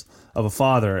rights of a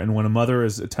father and when a mother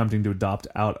is attempting to adopt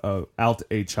out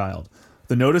a child.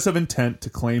 The notice of intent to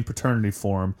claim paternity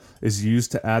form is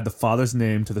used to add the father's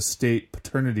name to the state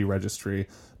paternity registry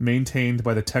maintained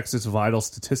by the Texas Vital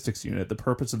Statistics Unit. The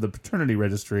purpose of the paternity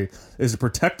registry is to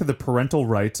protect the parental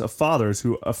rights of fathers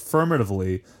who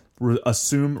affirmatively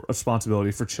assume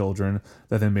responsibility for children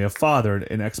that they may have fathered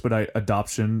and expedite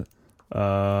adoption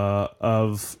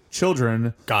of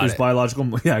children whose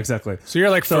biological exactly. So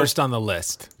you're like first on the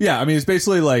list. Yeah, I mean it's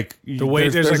basically like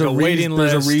there's a waiting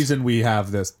list. There's a reason we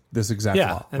have this exact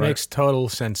law. That makes total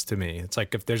sense to me. It's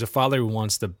like if there's a father who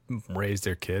wants to raise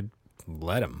their kid,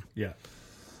 let him. Yeah.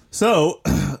 So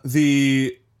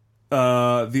the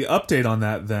update on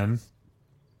that then.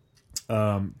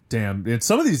 Damn, and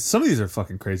some of these are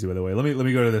fucking crazy. By the way, let me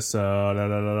go to this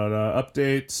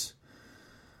update.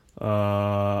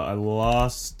 I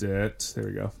lost it. There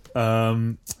we go.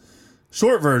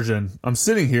 Short version. I'm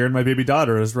sitting here and my baby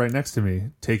daughter is right next to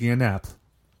me taking a nap.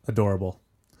 Adorable.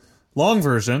 Long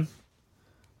version.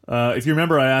 If you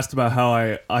remember, I asked about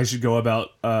how I should go about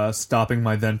stopping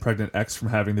my then pregnant ex from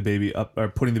having the baby up or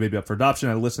putting the baby up for adoption.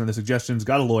 I listened to the suggestions,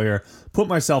 got a lawyer, put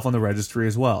myself on the registry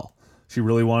as well. She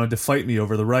really wanted to fight me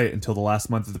over the right until the last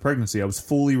month of the pregnancy. I was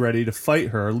fully ready to fight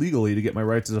her legally to get my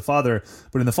rights as a father,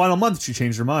 but in the final month, she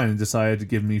changed her mind and decided to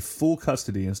give me full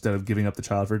custody instead of giving up the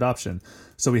child for adoption.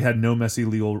 So we had no messy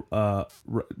legal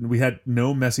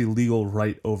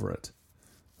right over it.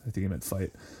 I think he meant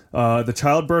fight. The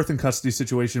childbirth and custody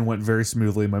situation went very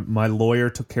smoothly. My lawyer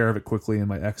took care of it quickly, and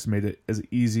my ex made it as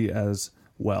easy as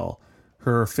well.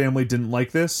 Her family didn't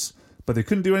like this, but they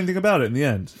couldn't do anything about it in the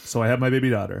end. So I have my baby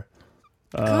daughter.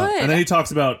 Good. And then he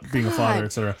talks about being a father,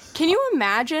 etc. Can you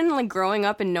imagine like growing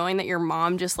up and knowing that your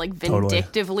mom just like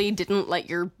vindictively didn't let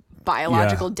your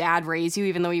biological dad raise you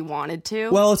even though he wanted to?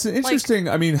 Well, it's an interesting.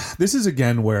 I mean, this is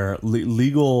again where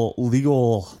legal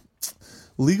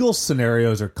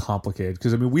scenarios are complicated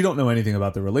because I mean we don't know anything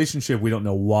about the relationship. We don't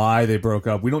know why they broke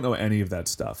up. We don't know any of that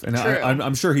stuff. And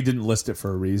I'm sure he didn't list it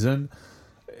for a reason.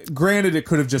 Granted, it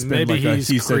could have just been maybe like a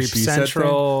he said, she said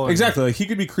thing. Exactly. Like he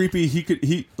could be creepy.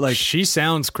 She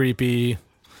sounds creepy.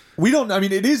 We don't. I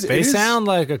mean, it is. They sound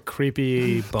like a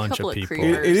creepy bunch of people.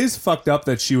 It is fucked up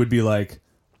that she would be like,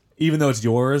 even though it's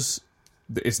yours,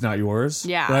 it's not yours.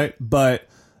 Yeah. Right. But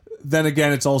then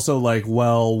again, it's also like,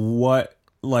 well, what?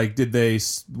 Like,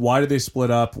 why did they split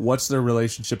up? What's their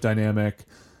relationship dynamic?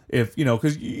 If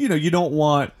because you don't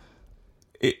want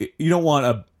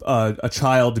a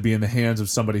child to be in the hands of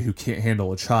somebody who can't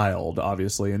handle a child,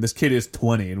 obviously. And this kid is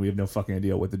 20, and we have no fucking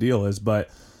idea what the deal is.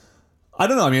 But I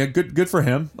don't know. I mean, good for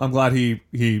him. I'm glad he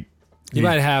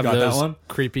might have those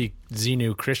creepy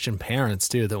Xenu Christian parents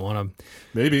too that want to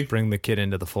maybe bring the kid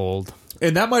into the fold.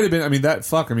 And that might have been. I mean, that's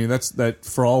that.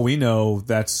 For all we know,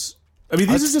 that's. I mean,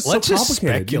 these are just so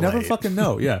complicated. You never fucking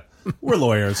know. Yeah, we're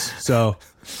lawyers, so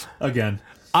again.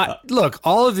 Look,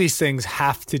 all of these things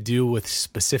have to do with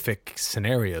specific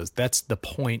scenarios. That's the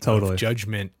point of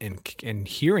judgment in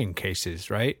hearing cases,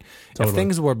 right? Totally. If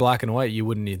things were black and white, you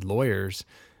wouldn't need lawyers.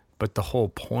 But the whole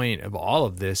point of all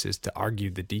of this is to argue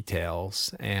the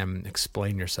details and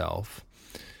explain yourself.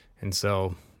 And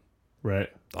so, right.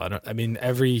 I mean,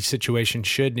 every situation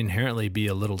should inherently be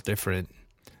a little different.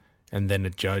 And then a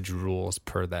judge rules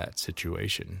per that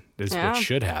situation. This is what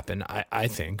should happen, I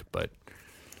think, but...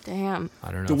 Damn.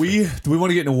 I don't know. Do we want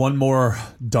to get into one more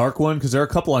dark one? Because there are a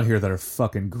couple on here that are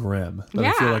fucking grim. That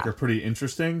I feel like are pretty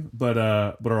interesting, but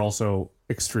are also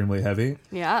extremely heavy.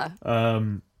 Yeah.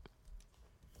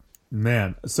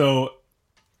 Man. So,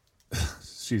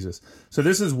 Jesus. So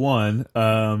this is one.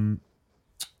 And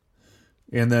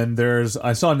then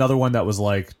I saw another one that was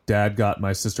like, Dad got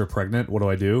my sister pregnant. What do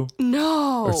I do?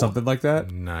 No. Or something like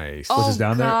that. Nice. Which is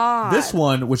down there. This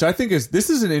one, which I think this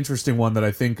is an interesting one that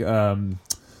I think,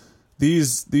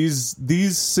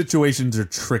 these situations are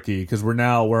tricky because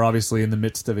we're obviously in the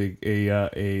midst of an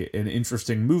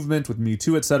interesting movement with Me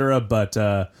Too, etc. But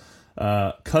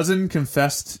cousin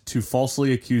confessed to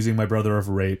falsely accusing my brother of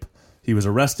rape. He was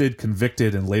arrested,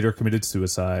 convicted, and later committed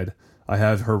suicide. I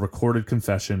have her recorded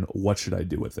confession. What should I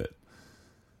do with it?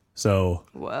 So,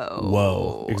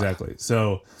 whoa, exactly.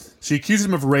 So she accused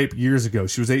him of rape years ago.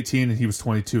 She was 18 and he was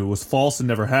 22. It was false and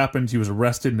never happened. He was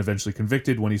arrested and eventually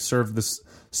convicted. When he served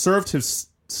his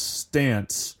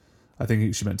stance, I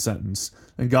think she meant sentence,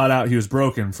 and got out, he was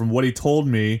broken. From what he told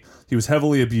me, he was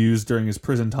heavily abused during his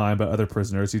prison time by other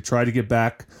prisoners. He tried to get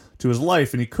back to his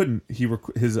life and he couldn't.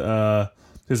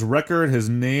 His record, his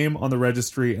name on the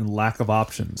registry, and lack of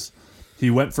options. He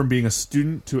went from being a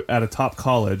student at a top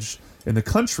college in the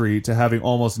country to having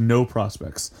almost no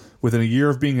prospects. Within a year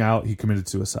of being out, he committed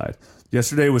suicide.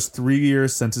 Yesterday was 3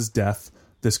 years since his death.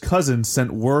 This cousin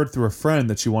sent word through a friend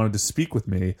that she wanted to speak with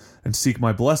me and seek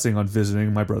my blessing on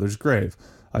visiting my brother's grave.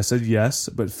 I said yes,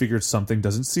 but figured something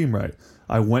doesn't seem right.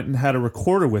 I went and had a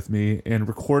recorder with me and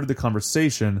recorded the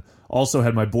conversation. Also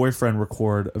had my boyfriend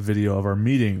record a video of our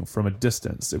meeting from a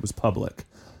distance. It was public.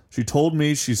 She told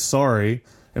me she's sorry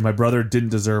and my brother didn't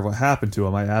deserve what happened to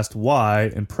him. I asked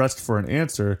why and pressed for an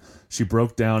answer. She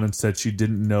broke down and said she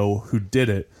didn't know who did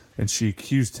it, and she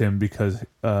accused him because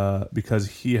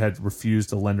he had refused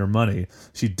to lend her money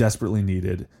she desperately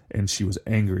needed, and she was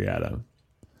angry at him.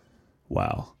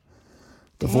 Wow.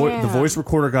 The voice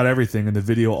recorder got everything, and the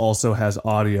video also has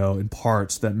audio in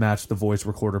parts that match the voice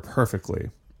recorder perfectly.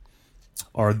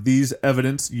 Are these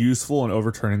evidence useful in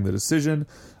overturning the decision?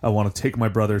 I want to take my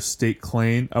brother's slate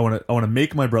clean. I want to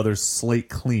make my brother's slate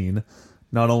clean,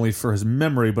 not only for his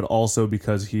memory, but also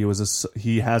because he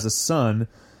has a son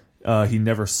he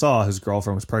never saw. His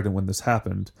girlfriend was pregnant when this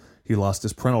happened. He lost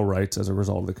his parental rights as a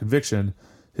result of the conviction.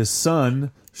 His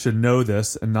son should know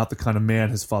this and not the kind of man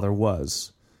his father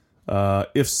was.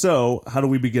 If so, how do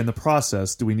we begin the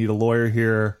process? Do we need a lawyer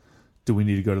here? Do we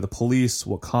need to go to the police?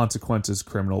 What consequences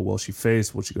criminal will she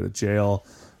face? Will she go to jail?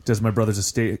 Does my brother's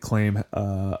estate claim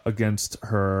against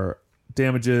her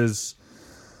damages?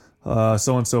 So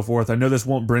on and so forth. I know this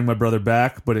won't bring my brother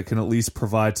back, but it can at least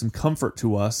provide some comfort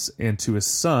to us and to his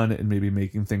son and maybe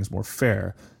making things more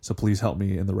fair. So please help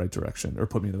me in the right direction, or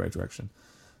put me in the right direction.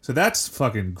 So that's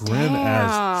fucking grim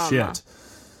as shit.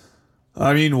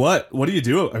 I mean, what do you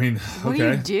do? I mean, what do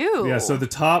you do? Yeah, so the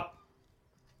top,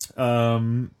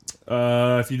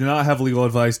 if you do not have legal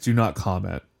advice, do not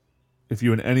comment. If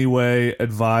you in any way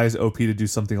advise OP to do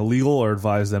something illegal or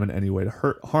advise them in any way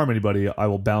to harm anybody, I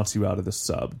will bounce you out of the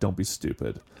sub. Don't be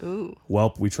stupid. Ooh.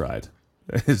 Welp, we tried.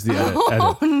 Is the edit.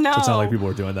 No. So it's not like people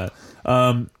are doing that.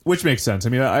 Which makes sense. I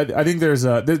mean, I think there's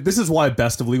this is why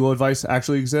best of legal advice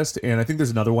actually exists, and I think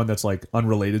there's another one that's like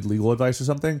unrelated legal advice or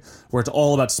something, where it's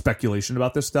all about speculation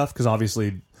about this stuff, because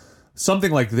obviously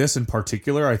something like this in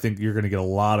particular, I think you're going to get a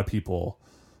lot of people,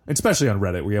 especially on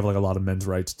Reddit, where you have like a lot of men's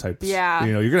rights types. Yeah.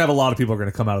 You know, you're going to have a lot of people are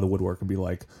going to come out of the woodwork and be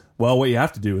like, well, what you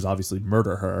have to do is obviously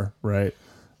murder her, right?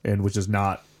 And which is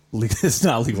not it's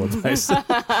not legal advice.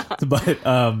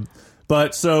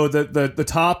 But so the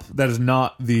top, that is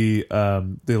not the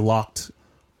locked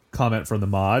comment from the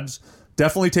mods.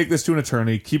 Definitely take this to an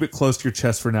attorney. Keep it close to your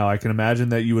chest for now. I can imagine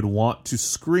that you would want to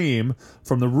scream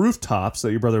from the rooftops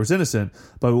that your brother was innocent,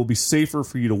 but it will be safer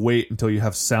for you to wait until you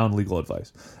have sound legal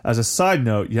advice. As a side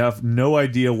note, you have no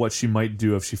idea what she might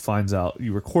do if she finds out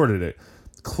you recorded it.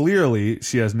 Clearly,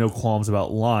 she has no qualms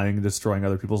about lying and destroying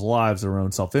other people's lives or her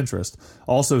own self-interest.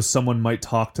 Also, someone might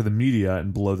talk to the media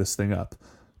and blow this thing up.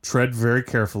 Tread very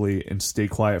carefully and stay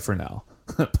quiet for now.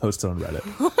 Post on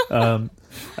Reddit.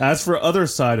 As for other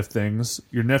side of things,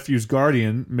 your nephew's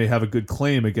guardian may have a good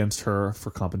claim against her for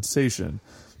compensation.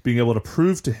 Being able to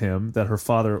prove to him that her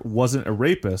father wasn't a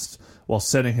rapist while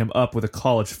setting him up with a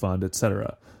college fund,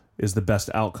 etc., is the best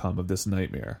outcome of this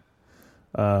nightmare.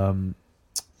 So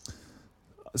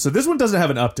this one doesn't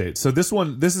have an update. So this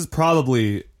is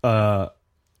probably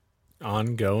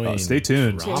ongoing. Stay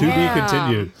tuned. To be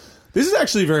continued. This is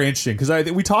actually very interesting, because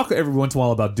we talk every once in a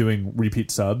while about doing repeat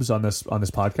subs on this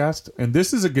podcast, and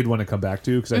this is a good one to come back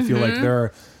to, because I feel like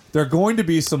there are going to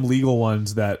be some legal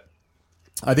ones that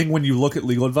I think when you look at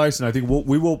legal advice, and I think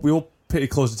we will pay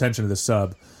close attention to this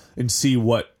sub and see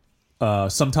what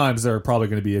sometimes there are probably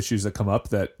going to be issues that come up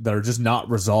that are just not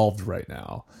resolved right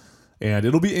now, and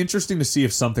it'll be interesting to see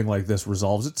if something like this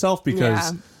resolves itself,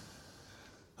 because. Yeah.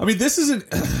 I mean, this is a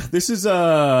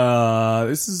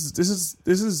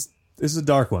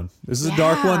dark one. This is a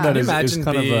dark one that is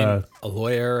kind of a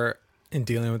lawyer and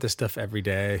dealing with this stuff every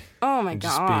day. Oh my God.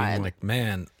 Just being like,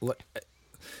 man,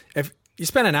 if you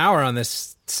spend an hour on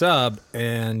this sub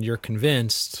and you're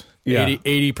convinced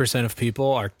 80% of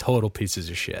people are total pieces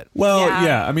of shit. Well,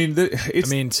 yeah. I mean, it's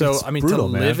to brutal,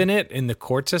 live in it in the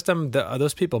court system,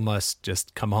 those people must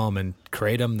just come home and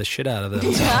kratom the shit out of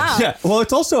them. Yeah. Well,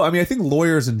 it's also, I mean, I think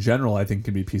lawyers in general, I think,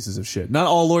 can be pieces of shit. Not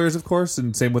all lawyers, of course,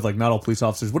 and same with like not all police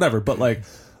officers, whatever. But like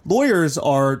lawyers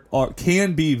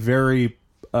can be very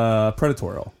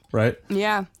predatorial, right?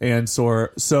 Yeah. And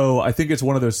so I think it's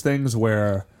one of those things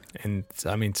where, and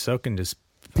I mean, so can just.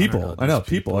 People. I know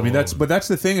people. I mean, that's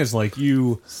the thing is like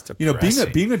being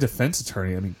a defense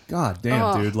attorney. I mean, god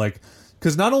damn, dude. Like,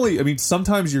 because not only, I mean,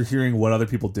 sometimes you're hearing what other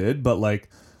people did, but like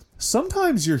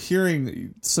sometimes you're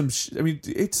hearing some. I mean,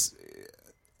 it's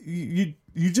you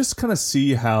just kind of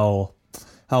see how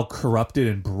corrupted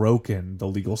and broken the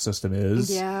legal system is.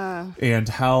 Yeah. And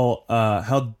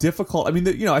how difficult. I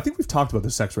mean, I think we've talked about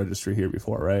the sex registry here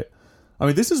before, right? I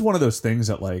mean, this is one of those things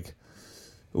that like.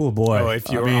 Oh boy! Oh, if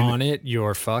you're on it,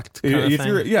 you're fucked.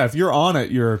 If you're on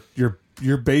it,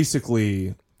 you're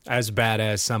basically as bad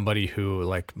as somebody who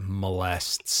like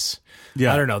molests.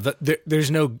 Yeah, I don't know.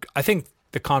 There's no. I think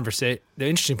the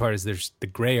interesting part is there's the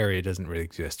gray area doesn't really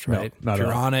exist, right? No, if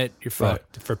you're on it, you're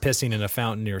fucked for pissing in a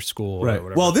fountain near school, right? Or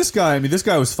whatever. Well, this guy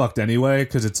was fucked anyway,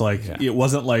 because it's like it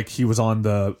wasn't like he was on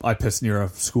the I pissed near a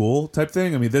school type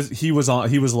thing. I mean, he was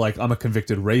like, I'm a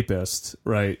convicted rapist,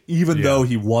 right? Even though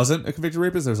he wasn't a convicted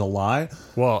rapist, there's a lie.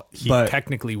 Well, he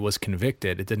technically was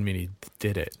convicted. It didn't mean he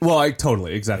did it. Well,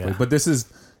 exactly. But this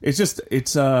is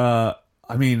I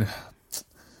mean.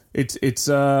 It's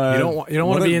you don't want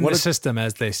to be in the system,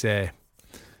 as they say.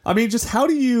 I mean, just how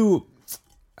do you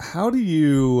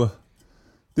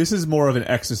this is more of an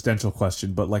existential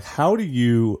question, but like how do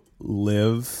you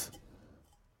live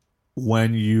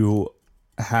when you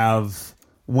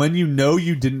know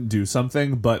you didn't do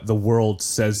something but the world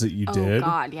says that you did? Oh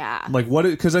god, yeah. Like what,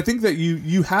 because I think that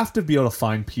you have to be able to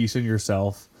find peace in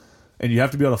yourself. And you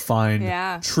have to be able to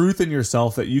find truth in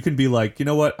yourself that you can be like, you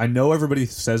know what? I know everybody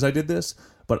says I did this,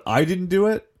 but I didn't do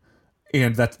it.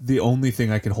 and that's the only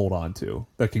thing I can hold on to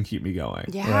that can keep me going.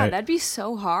 Yeah, right? that'd be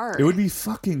so hard. It would be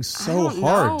fucking so hard, I don't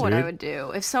know dude. what I would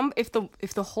do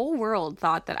if the whole world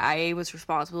thought that I was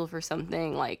responsible for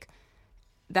something like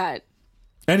that.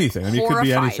 Anything. I mean, it could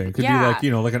be anything. It could be like,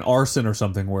 like an arson or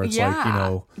something where it's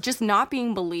like, just not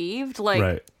being believed. Like,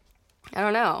 right. I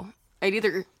don't know. I'd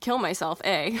either kill myself,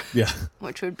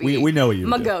 which would be we know what you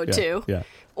my do. go-to, yeah,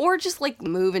 or just like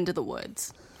move into the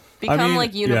woods, become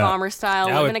like Unabomber style,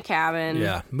 live in a cabin.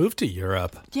 Yeah, move to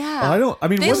Europe. Yeah,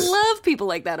 they love people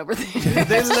like that over there.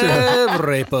 They love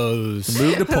rapos.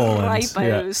 Move to Poland.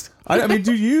 Rapos. Yeah. I mean,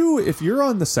 if you're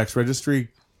on the sex registry,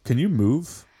 can you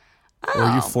move? Or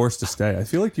are you forced to stay? I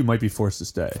feel like you might be forced to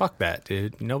stay. Fuck that,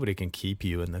 dude. Nobody can keep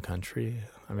you in the country.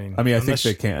 I mean, I think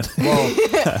they can. Well,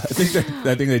 I think they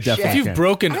definitely can. If you've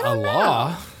broken a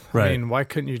law, right. I mean, why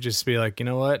couldn't you just be like, you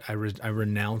know what? I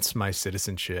renounce my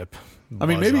citizenship. I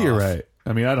mean, maybe you're right.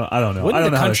 I mean, I don't know.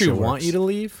 Wouldn't the country want you to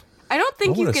leave? I don't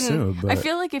think you can. Assume, I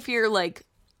feel like if you're like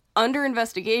under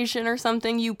investigation or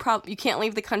something, you can't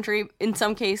leave the country. In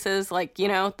some cases, like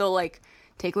they'll like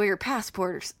take away your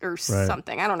passport or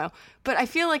something. I don't know. But I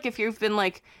feel like if you've been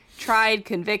like tried,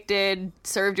 convicted,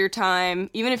 served your time,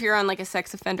 even if you're on like a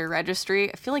sex offender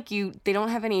registry, I feel like they don't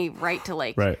have any right to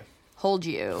like hold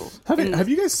you. Have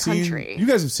you guys seen? You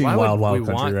guys have seen Wild Wild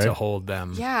Country, want right? to hold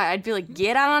them. Yeah, I'd be like,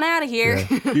 get on out of here.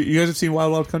 Yeah. You guys have seen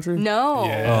Wild Wild Country? No.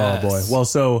 Yes. Oh boy. Well,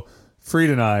 so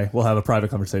Freed and I will have a private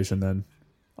conversation then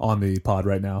on the pod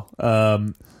right now.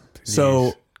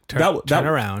 So. Turn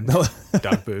around,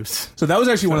 dog boobs. So that was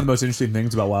actually one of the most interesting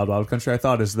things about Wild Wild Country. I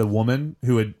thought is the woman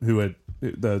who had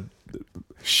the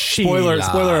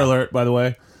spoiler alert, by the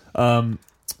way. When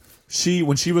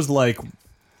she was like,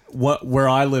 where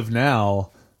I live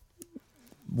now,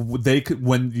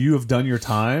 when you have done your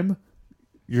time,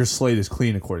 your slate is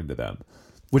clean according to them,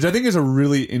 which I think is a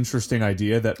really interesting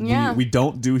idea that we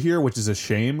don't do here, which is a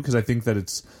shame because I think that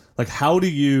it's like, how do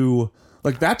you?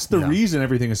 Like, that's the reason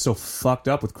everything is so fucked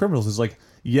up with criminals is like,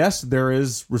 yes, there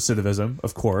is recidivism,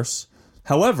 of course.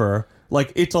 However,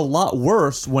 like, it's a lot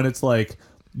worse when it's like,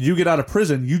 you get out of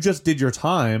prison, you just did your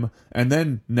time, and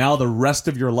then now the rest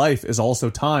of your life is also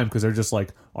time because they're just like,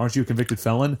 aren't you a convicted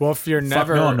felon? Well, if you're no,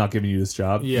 I'm not giving you this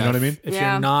job. You know what I mean? If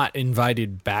you're not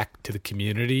invited back to the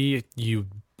community, you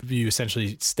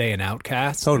essentially stay an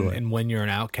outcast. Totally. And when you're an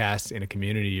outcast in a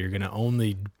community, you're going to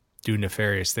only do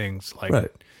nefarious things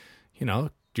like...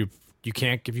 You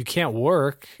can't, if you can't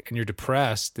work and you're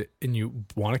depressed and you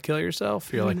want to kill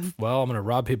yourself, you're like, well, I'm going to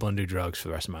rob people and do drugs for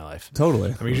the rest of my life.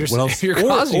 Totally. I mean, you're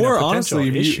causing or a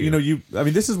honestly, issue. I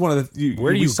mean, this is one of the.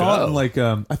 Where do you saw go? It in like,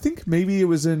 I think maybe it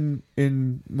was in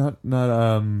not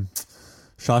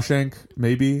Shawshank,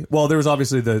 maybe. Well, there was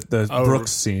obviously the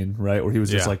Brooks scene, right, where he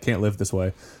was just like, can't live this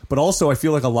way. But also, I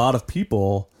feel like a lot of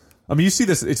people. I mean, you see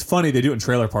this. It's funny. They do it in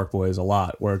Trailer Park Boys a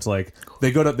lot, where it's like they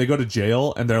go to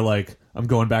jail and they're like, "I'm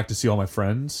going back to see all my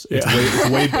friends.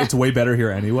 It's way better here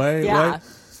anyway." Yeah. Right?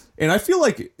 And I feel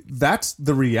like that's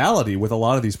the reality with a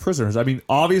lot of these prisoners. I mean,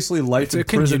 obviously, life in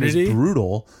prison is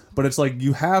brutal, but it's like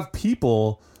you have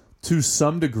people to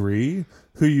some degree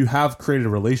who you have created a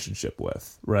relationship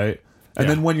with, right? And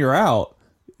then when you're out,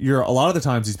 a lot of the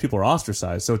times these people are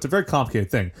ostracized, so it's a very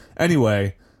complicated thing.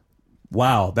 Anyway.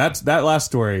 Wow, that last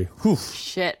story. Whew,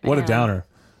 shit, what a downer.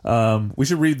 We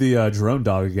should read the Jerome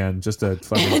Dog again just to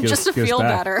fucking just to feel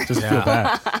better. Just feel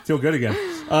back, feel good again.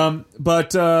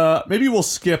 But maybe we'll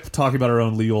skip talking about our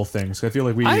own legal things. I feel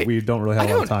like we don't really have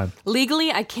a lot of time.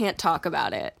 Legally, I can't talk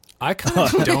about it. I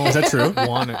kind of don't. Is that true?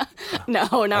 Want it?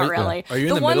 No, not really. Are you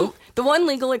in the middle? The one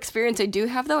legal experience I do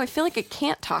have, though, I feel like I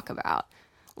can't talk about.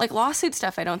 Like lawsuit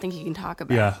stuff, I don't think you can talk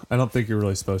about. Yeah, I don't think you're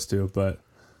really supposed to, but.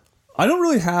 I don't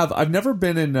really have. I've never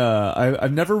been in.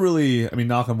 I've never really. I mean,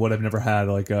 knock on wood. I've never had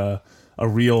like a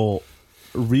real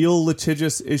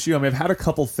litigious issue. I mean, I've had a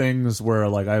couple things where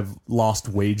like I've lost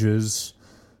wages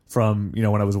from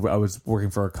when I was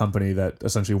working for a company that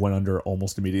essentially went under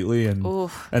almost immediately,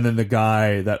 and then the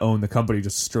guy that owned the company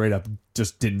just straight up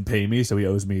just didn't pay me, so he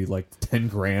owes me like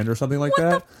 $10,000 or something like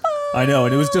that. I know,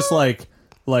 and it was just like.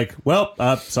 Well,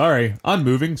 sorry, I'm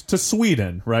moving to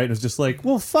Sweden, right? And it's just like,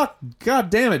 well, fuck, god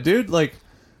damn it, dude. Like,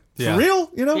 for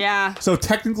real, Yeah. So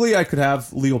technically I could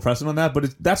have legal precedent on that,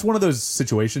 but that's one of those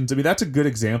situations. I mean, that's a good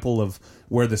example of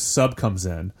where the sub comes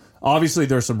in. Obviously,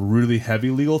 there's some really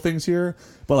heavy legal things here,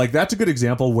 but like that's a good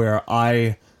example where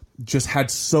I just had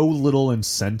so little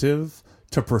incentive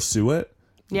to pursue it.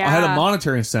 Yeah. I had a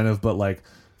monetary incentive, but like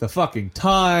the fucking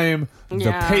time,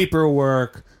 the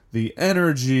paperwork, the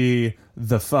energy,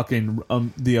 the fucking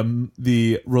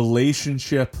the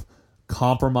relationship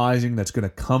compromising that's going to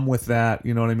come with that,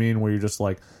 you know what I mean? Where you're just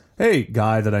like, hey,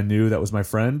 guy that I knew that was my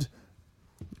friend,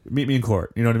 meet me in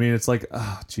court. You know what I mean? It's like,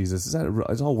 Jesus,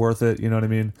 is all worth it? You know what I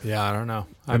mean? Yeah, I don't know.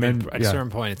 I mean, at a certain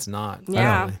point, it's not.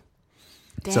 Yeah.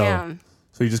 Damn.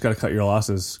 So you just got to cut your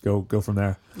losses. Go from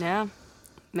there. Yeah.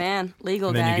 Man, legal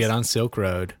and guys. then you get on Silk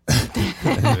Road.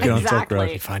 Exactly. On Silk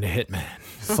Road. You find a hitman.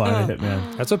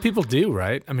 That's what people do,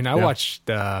 right? I mean, I watched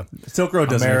Silk Road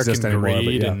doesn't American exist anymore,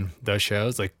 Greed and those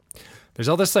shows. Like, there's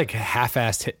all this like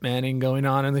half-assed hitmaning going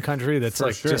on in the country that's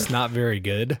just not very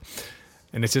good.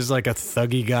 And it's just like a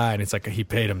thuggy guy, and it's like he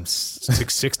paid him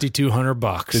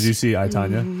 $6,200. Did you see I,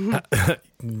 Tonya?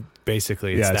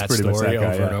 Basically, it's that story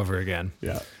over and over again.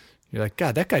 Yeah. You're like,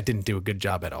 God, that guy didn't do a good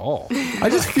job at all. I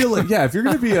just feel like, if you're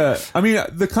going to be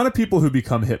the kind of people who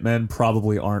become hitmen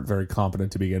probably aren't very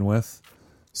competent to begin with.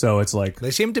 So it's like,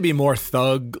 they seem to be more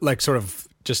thug, like sort of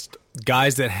just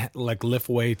guys that like lift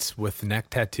weights with neck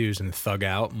tattoos and thug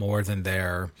out more than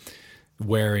they're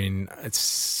wearing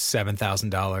 $7,000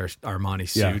 Armani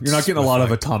suits. Yeah, you're not getting a lot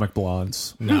of atomic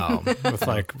blondes. No, with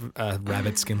like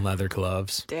rabbit skin leather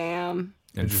gloves. Damn.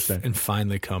 Interesting. And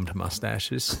finely combed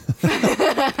mustaches.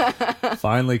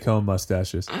 Finely combed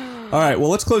mustaches. All right, well,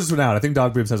 let's close this one out. I think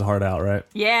Dog Boobs has a hard out, right?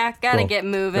 Yeah, gotta get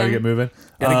moving.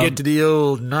 Gotta get to the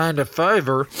old 9 to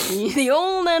 5-er. The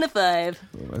old 9 to 5.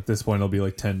 At this point, it'll be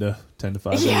like 10 to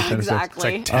 5. Yeah, 10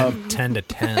 exactly. It's like 10 to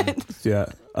 10. Yeah.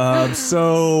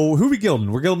 So who are we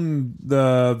gilding? We're gilding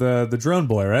the drone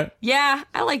boy, right? Yeah,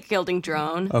 I like gilding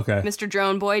drone. Okay. Mr.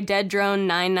 Drone Boy, Dead Drone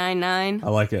 999. I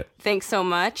like it. Thanks so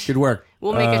much. Good work.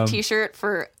 We'll make a t-shirt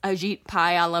for Ajit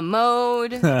Pai a la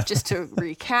mode, just to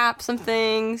recap some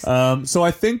things. So I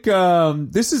think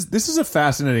this is a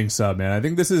fascinating sub, man. I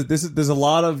think this is there's a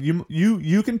lot of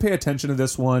you can pay attention to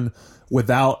this one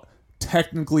without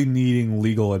technically needing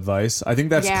legal advice. I think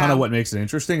that's kind of what makes it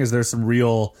interesting. Is there's some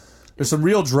real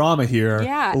drama here.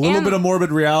 Yeah, a little bit of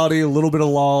morbid reality, a little bit of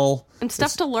lull. And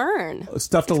stuff to learn.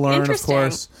 Of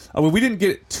course. I mean, we didn't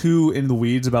get too in the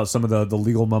weeds about some of the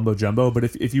legal mumbo jumbo, but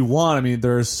if you want, I mean,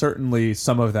 there is certainly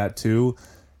some of that too.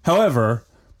 However,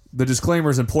 the disclaimer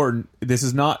is important. This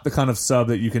is not the kind of sub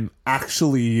that you can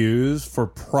actually use for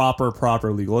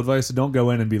proper legal advice. So don't go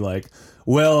in and be like,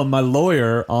 well, my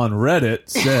lawyer on Reddit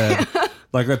said...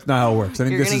 Like, that's not how it works. I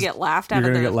think you're going to get laughed out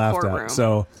of the courtroom.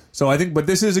 So I think, but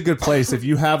this is a good place if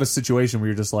you have a situation where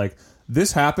you're just like,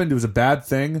 this happened, it was a bad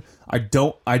thing. I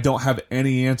don't have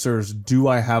any answers. Do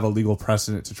I have a legal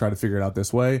precedent to try to figure it out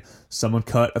this way? Someone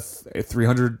cut a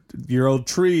 300-year-old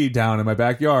tree down in my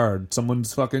backyard.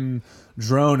 Someone's fucking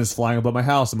drone is flying above my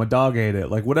house and my dog ate it.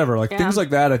 Like, whatever. Like, things like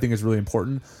that I think is really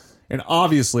important. And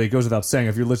obviously, it goes without saying,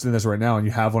 if you're listening to this right now and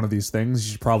you have one of these things,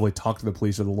 you should probably talk to the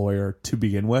police or the lawyer to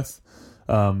begin with.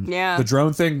 The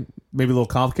drone thing may be a little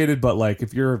complicated, but like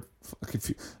if your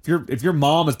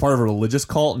mom is part of a religious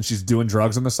cult and she's doing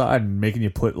drugs on the side and making you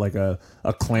put like a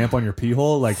clamp on your pee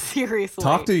hole, like seriously,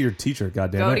 talk to your teacher.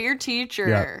 Goddamn it, go to your teacher.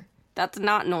 Yeah. That's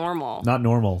not normal. Not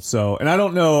normal. So, and I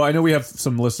don't know. I know we have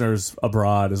some listeners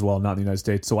abroad as well, not in the United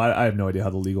States. So I have no idea how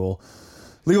the legal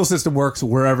system works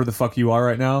wherever the fuck you are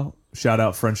right now. Shout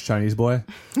out French Chinese boy.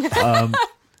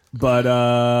 But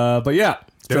yeah.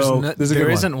 There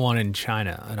isn't one in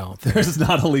China, I don't think. There's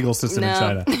not a legal system in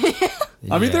China.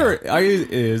 I mean,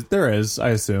 there is, I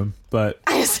assume, but...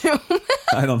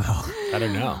 I don't know. I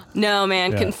don't know. No,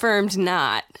 man, confirmed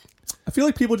not. I feel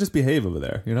like people just behave over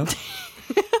there, you know?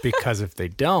 Because if they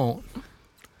don't,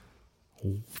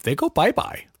 they go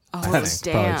bye-bye. Oh, that's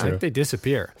damn. They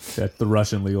disappear. That's the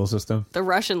Russian legal system. The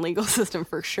Russian legal system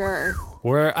for sure.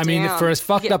 Where I mean, for as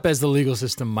fucked up as the legal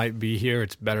system might be here,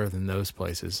 it's better than those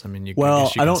places. I mean,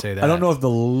 I don't say that. I don't know if the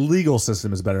legal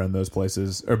system is better than those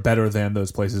places or better than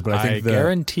those places, but I think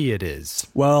guarantee it is.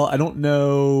 Well, I don't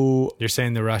know. You're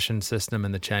saying the Russian system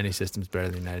and the Chinese system is better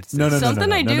than the United States. No.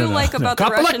 Something I do like about the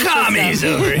Russian system. Couple of commies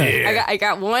over here. I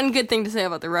got one good thing to say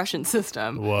about the Russian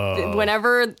system. Whoa.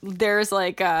 Whenever there's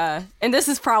like, and this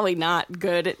is probably not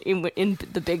good in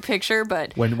the big picture,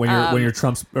 but when you're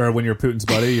Trump's or when you're Putin's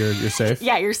buddy, you're safe.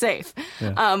 Yeah, you're safe.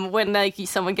 Yeah. When like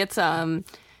someone gets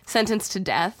sentenced to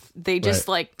death, they just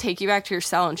like take you back to your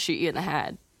cell and shoot you in the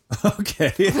head.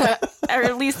 Okay. Or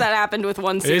at least that happened with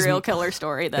one serial killer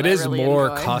story that it is really more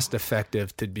enjoyed. Cost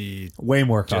effective to be way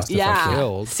more cost effective.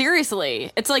 Yeah,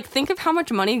 seriously, it's like think of how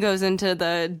much money goes into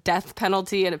the death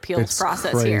penalty and appeals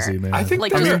process crazy, here. Man. I think,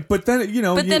 like, but then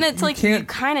it's like you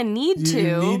kind of need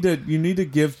to. You need to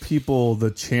give people the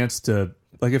chance to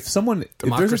like if there's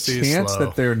a chance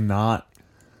that they're not.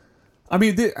 I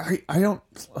mean, I don't.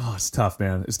 Oh, it's tough,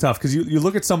 man. It's tough because you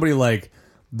look at somebody like.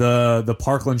 The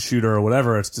Parkland shooter or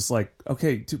whatever, it's just like,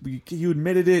 okay, dude, you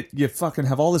admitted it, you fucking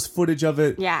have all this footage of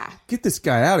it. Yeah. Get this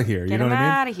guy out of here. You know what I mean? Get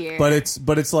him out of here.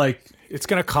 But it's like it's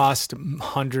going to cost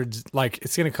hundreds, like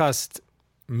it's going to cost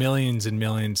millions and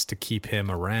millions to keep him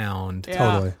around.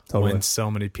 Totally. When so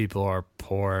many people are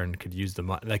poor and could use the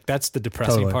money. Like, that's the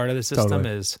depressing part of the system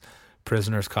is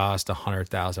prisoners cost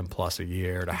 $100,000 plus a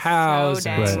year to house.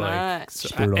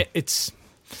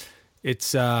 It's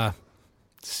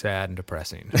sad and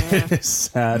depressing. It's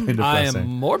sad and depressing. I am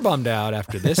more bummed out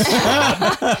after this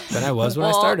than I was when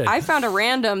I started. I found a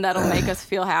random that'll make us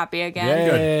feel happy again.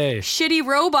 Yay. Shitty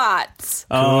robots.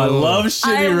 Oh, I love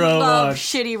shitty robots. I love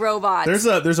shitty robots.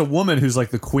 There's a woman who's like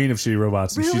the queen of shitty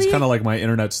robots, and she's kind of like my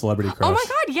internet celebrity crush. Oh my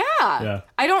god, yeah.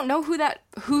 I don't know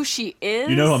who she is.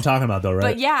 You know who I'm talking about, though, right?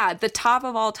 But yeah, the top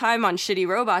of all time on shitty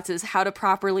robots is how to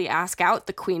properly ask out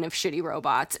the queen of shitty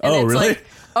robots. And it's really? Like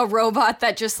a robot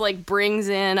that just like brings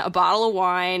in a bottle of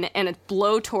wine and a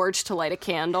blowtorch to light a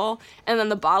candle, and then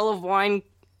the bottle of wine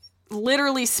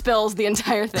literally spills the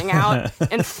entire thing out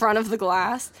in front of the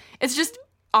glass. It's just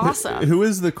awesome. Who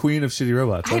is the queen of shitty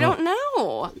robots? I don't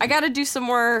know. I got to do some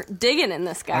more digging in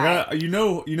this guy. You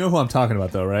know who I'm talking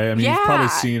about, though, right? I mean, you've probably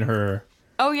seen her.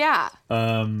 Oh yeah.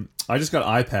 I just got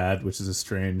iPad, which is a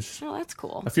strange. Oh, that's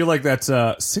cool. I feel like that's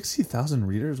 60,000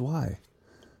 readers. Why?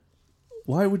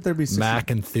 Why would there be 60?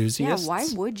 Mac enthusiasts? Yeah, why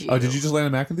would you? Oh, did you just land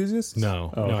on Mac enthusiasts?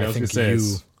 No. Oh, okay. I was going to say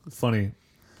it's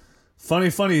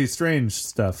funny, strange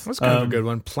stuff. That's kind of a good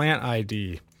one. Plant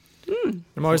ID.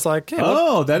 I'm always like, hey,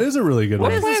 that is a really good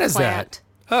one. What plant is that?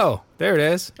 Oh, there it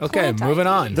is. Okay, moving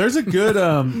on. There's a good.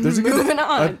 Moving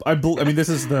on. I mean, this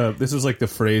was like the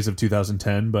phrase of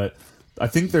 2010, but I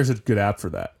think there's a good app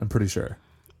for that. I'm pretty sure.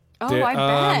 Oh, I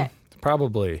bet.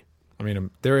 Probably. I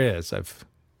mean, there is.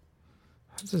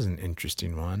 This is an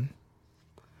interesting one.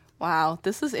 Wow,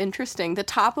 this is interesting. The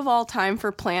top of all time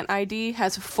for Plant ID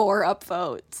has 4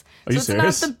 upvotes. Are you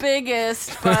serious? It's not the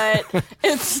biggest, but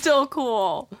it's still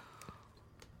cool.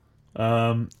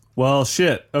 Well,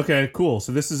 shit. Okay, cool.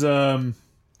 So this has been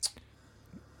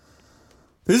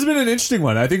an interesting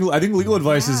one. I think legal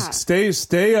advice is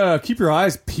keep your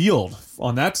eyes peeled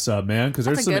on that sub, man, because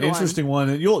there's some interesting one.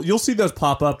 And you'll see those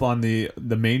pop up on the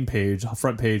main page,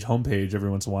 front page, home page every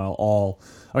once in a while.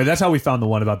 I mean, that's how we found the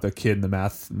one about the kid and the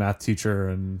math teacher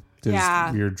and his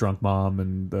weird drunk mom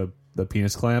and the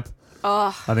penis clamp.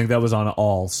 I think that was on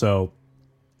all. So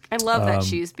I love that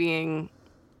she's being.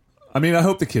 I mean, I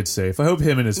hope the kid's safe. I hope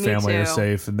him and his family are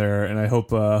safe and I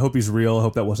hope he's real. I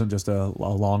hope that wasn't just a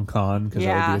long con, because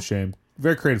that would be a shame.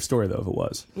 Very creative story though, if it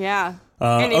was. Yeah.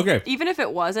 Okay. Even if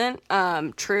it wasn't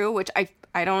true, which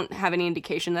I don't have any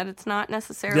indication that it's not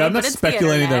necessarily. Yeah, I'm not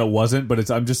speculating that it wasn't,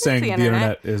 but I'm just saying the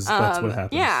internet is that's what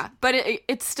happens. Yeah, but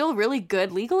it's still really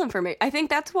good legal information. I think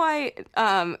that's why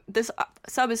this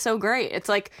sub is so great. It's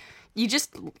like you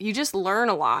just learn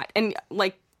a lot, and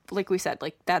like we said,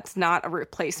 like that's not a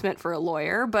replacement for a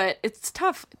lawyer, but it's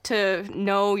tough to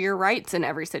know your rights in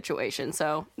every situation.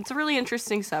 So it's a really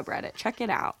interesting subreddit. Check it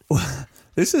out.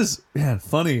 This is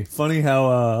funny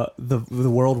how the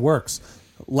world works.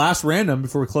 Last random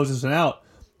before we close this one out,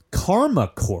 Karma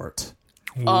Court.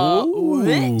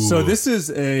 So this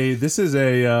is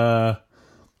a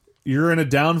you're in a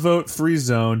downvote free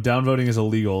zone. Downvoting is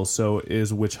illegal, so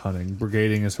is witch hunting.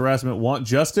 Brigading is harassment. Want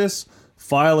justice?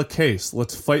 File a case.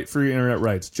 Let's fight for your internet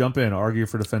rights. Jump in. Argue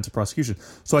for defense and prosecution.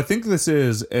 So I think this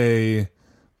is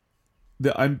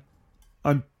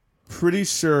I'm pretty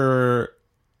sure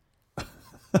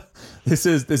this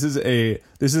is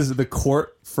the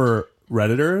court for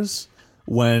Redditors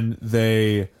when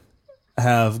they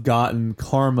have gotten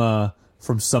karma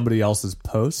from somebody else's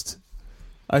post,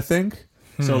 I think.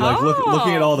 So like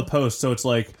looking at all the posts, so it's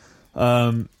like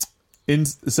in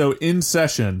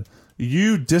session,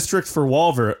 you District for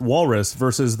Walrus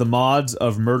versus the mods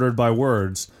of Murdered by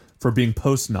Words for being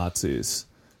post-Nazis,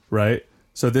 right?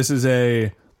 So this is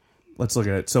let's look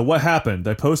at it. So what happened?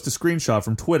 I post a screenshot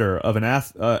from Twitter of an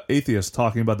atheist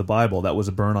talking about the Bible. That was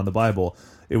a burn on the Bible.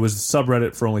 It was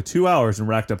subreddit for only 2 hours and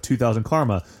racked up 2,000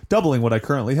 karma, doubling what I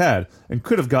currently had, and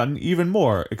could have gotten even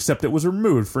more, except it was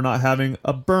removed for not having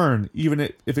a burn, even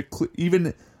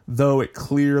though it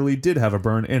clearly did have a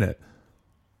burn in it.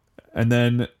 And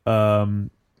then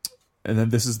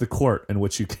this is the court in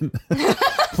which you can,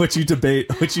 which you debate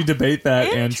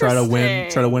that and try to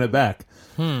win it back.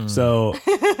 So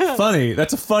funny.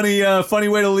 That's a funny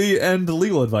way to end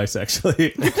legal advice.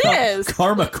 Actually, it is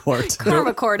Karma Court.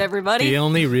 Karma Court, everybody. The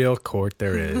only real court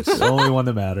there is. The only one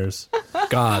that matters.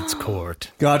 God's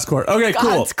court. God's court. Okay,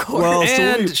 God's cool. Court. Well,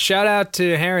 and shout out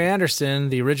to Harry Anderson,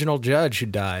 the original judge who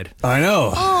died. I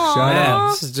know. Shout out.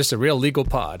 This is just a real legal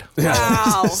pod. Yeah,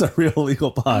 wow. It's a real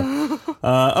legal pod.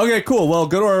 Okay, cool. Well,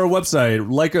 go to our website,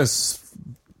 like us,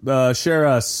 share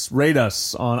us, rate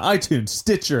us on iTunes,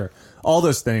 Stitcher, all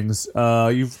those things.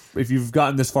 If you've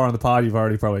gotten this far on the pod, you've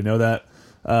already probably know that.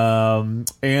 And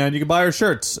you can buy our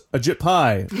shirts, a Jit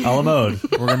Pie, a la mode.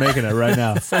 We're making it right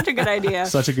now. Such a good idea.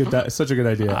 Such a good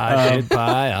idea. Jit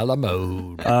Pie, a la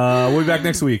mode. We'll be back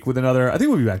next week with another. I think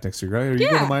we'll be back next week, right? Are you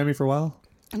going to Miami for a while?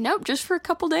 Nope, just for a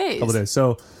couple days.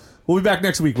 So we'll be back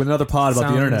next week with another pod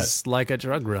about the internet. Sounds like a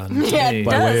drug run. Yeah, it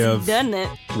by does, way of doesn't it?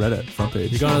 Reddit front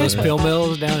page. You going to those pill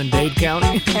mills down in Dade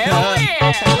County? Hell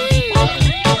yeah!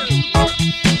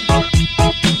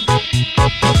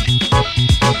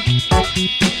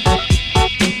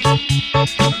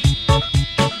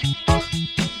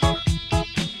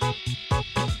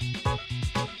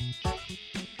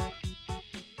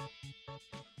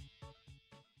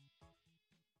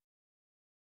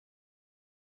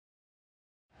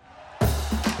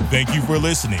 Thank you for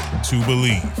listening to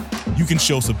Believe. You can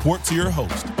show support to your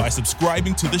host by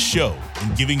subscribing to the show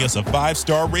and giving us a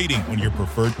 5-star rating on your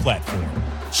preferred platform.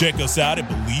 Check us out at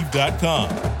Believe.com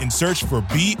and search for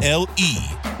BLEAV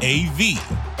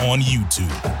on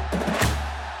YouTube.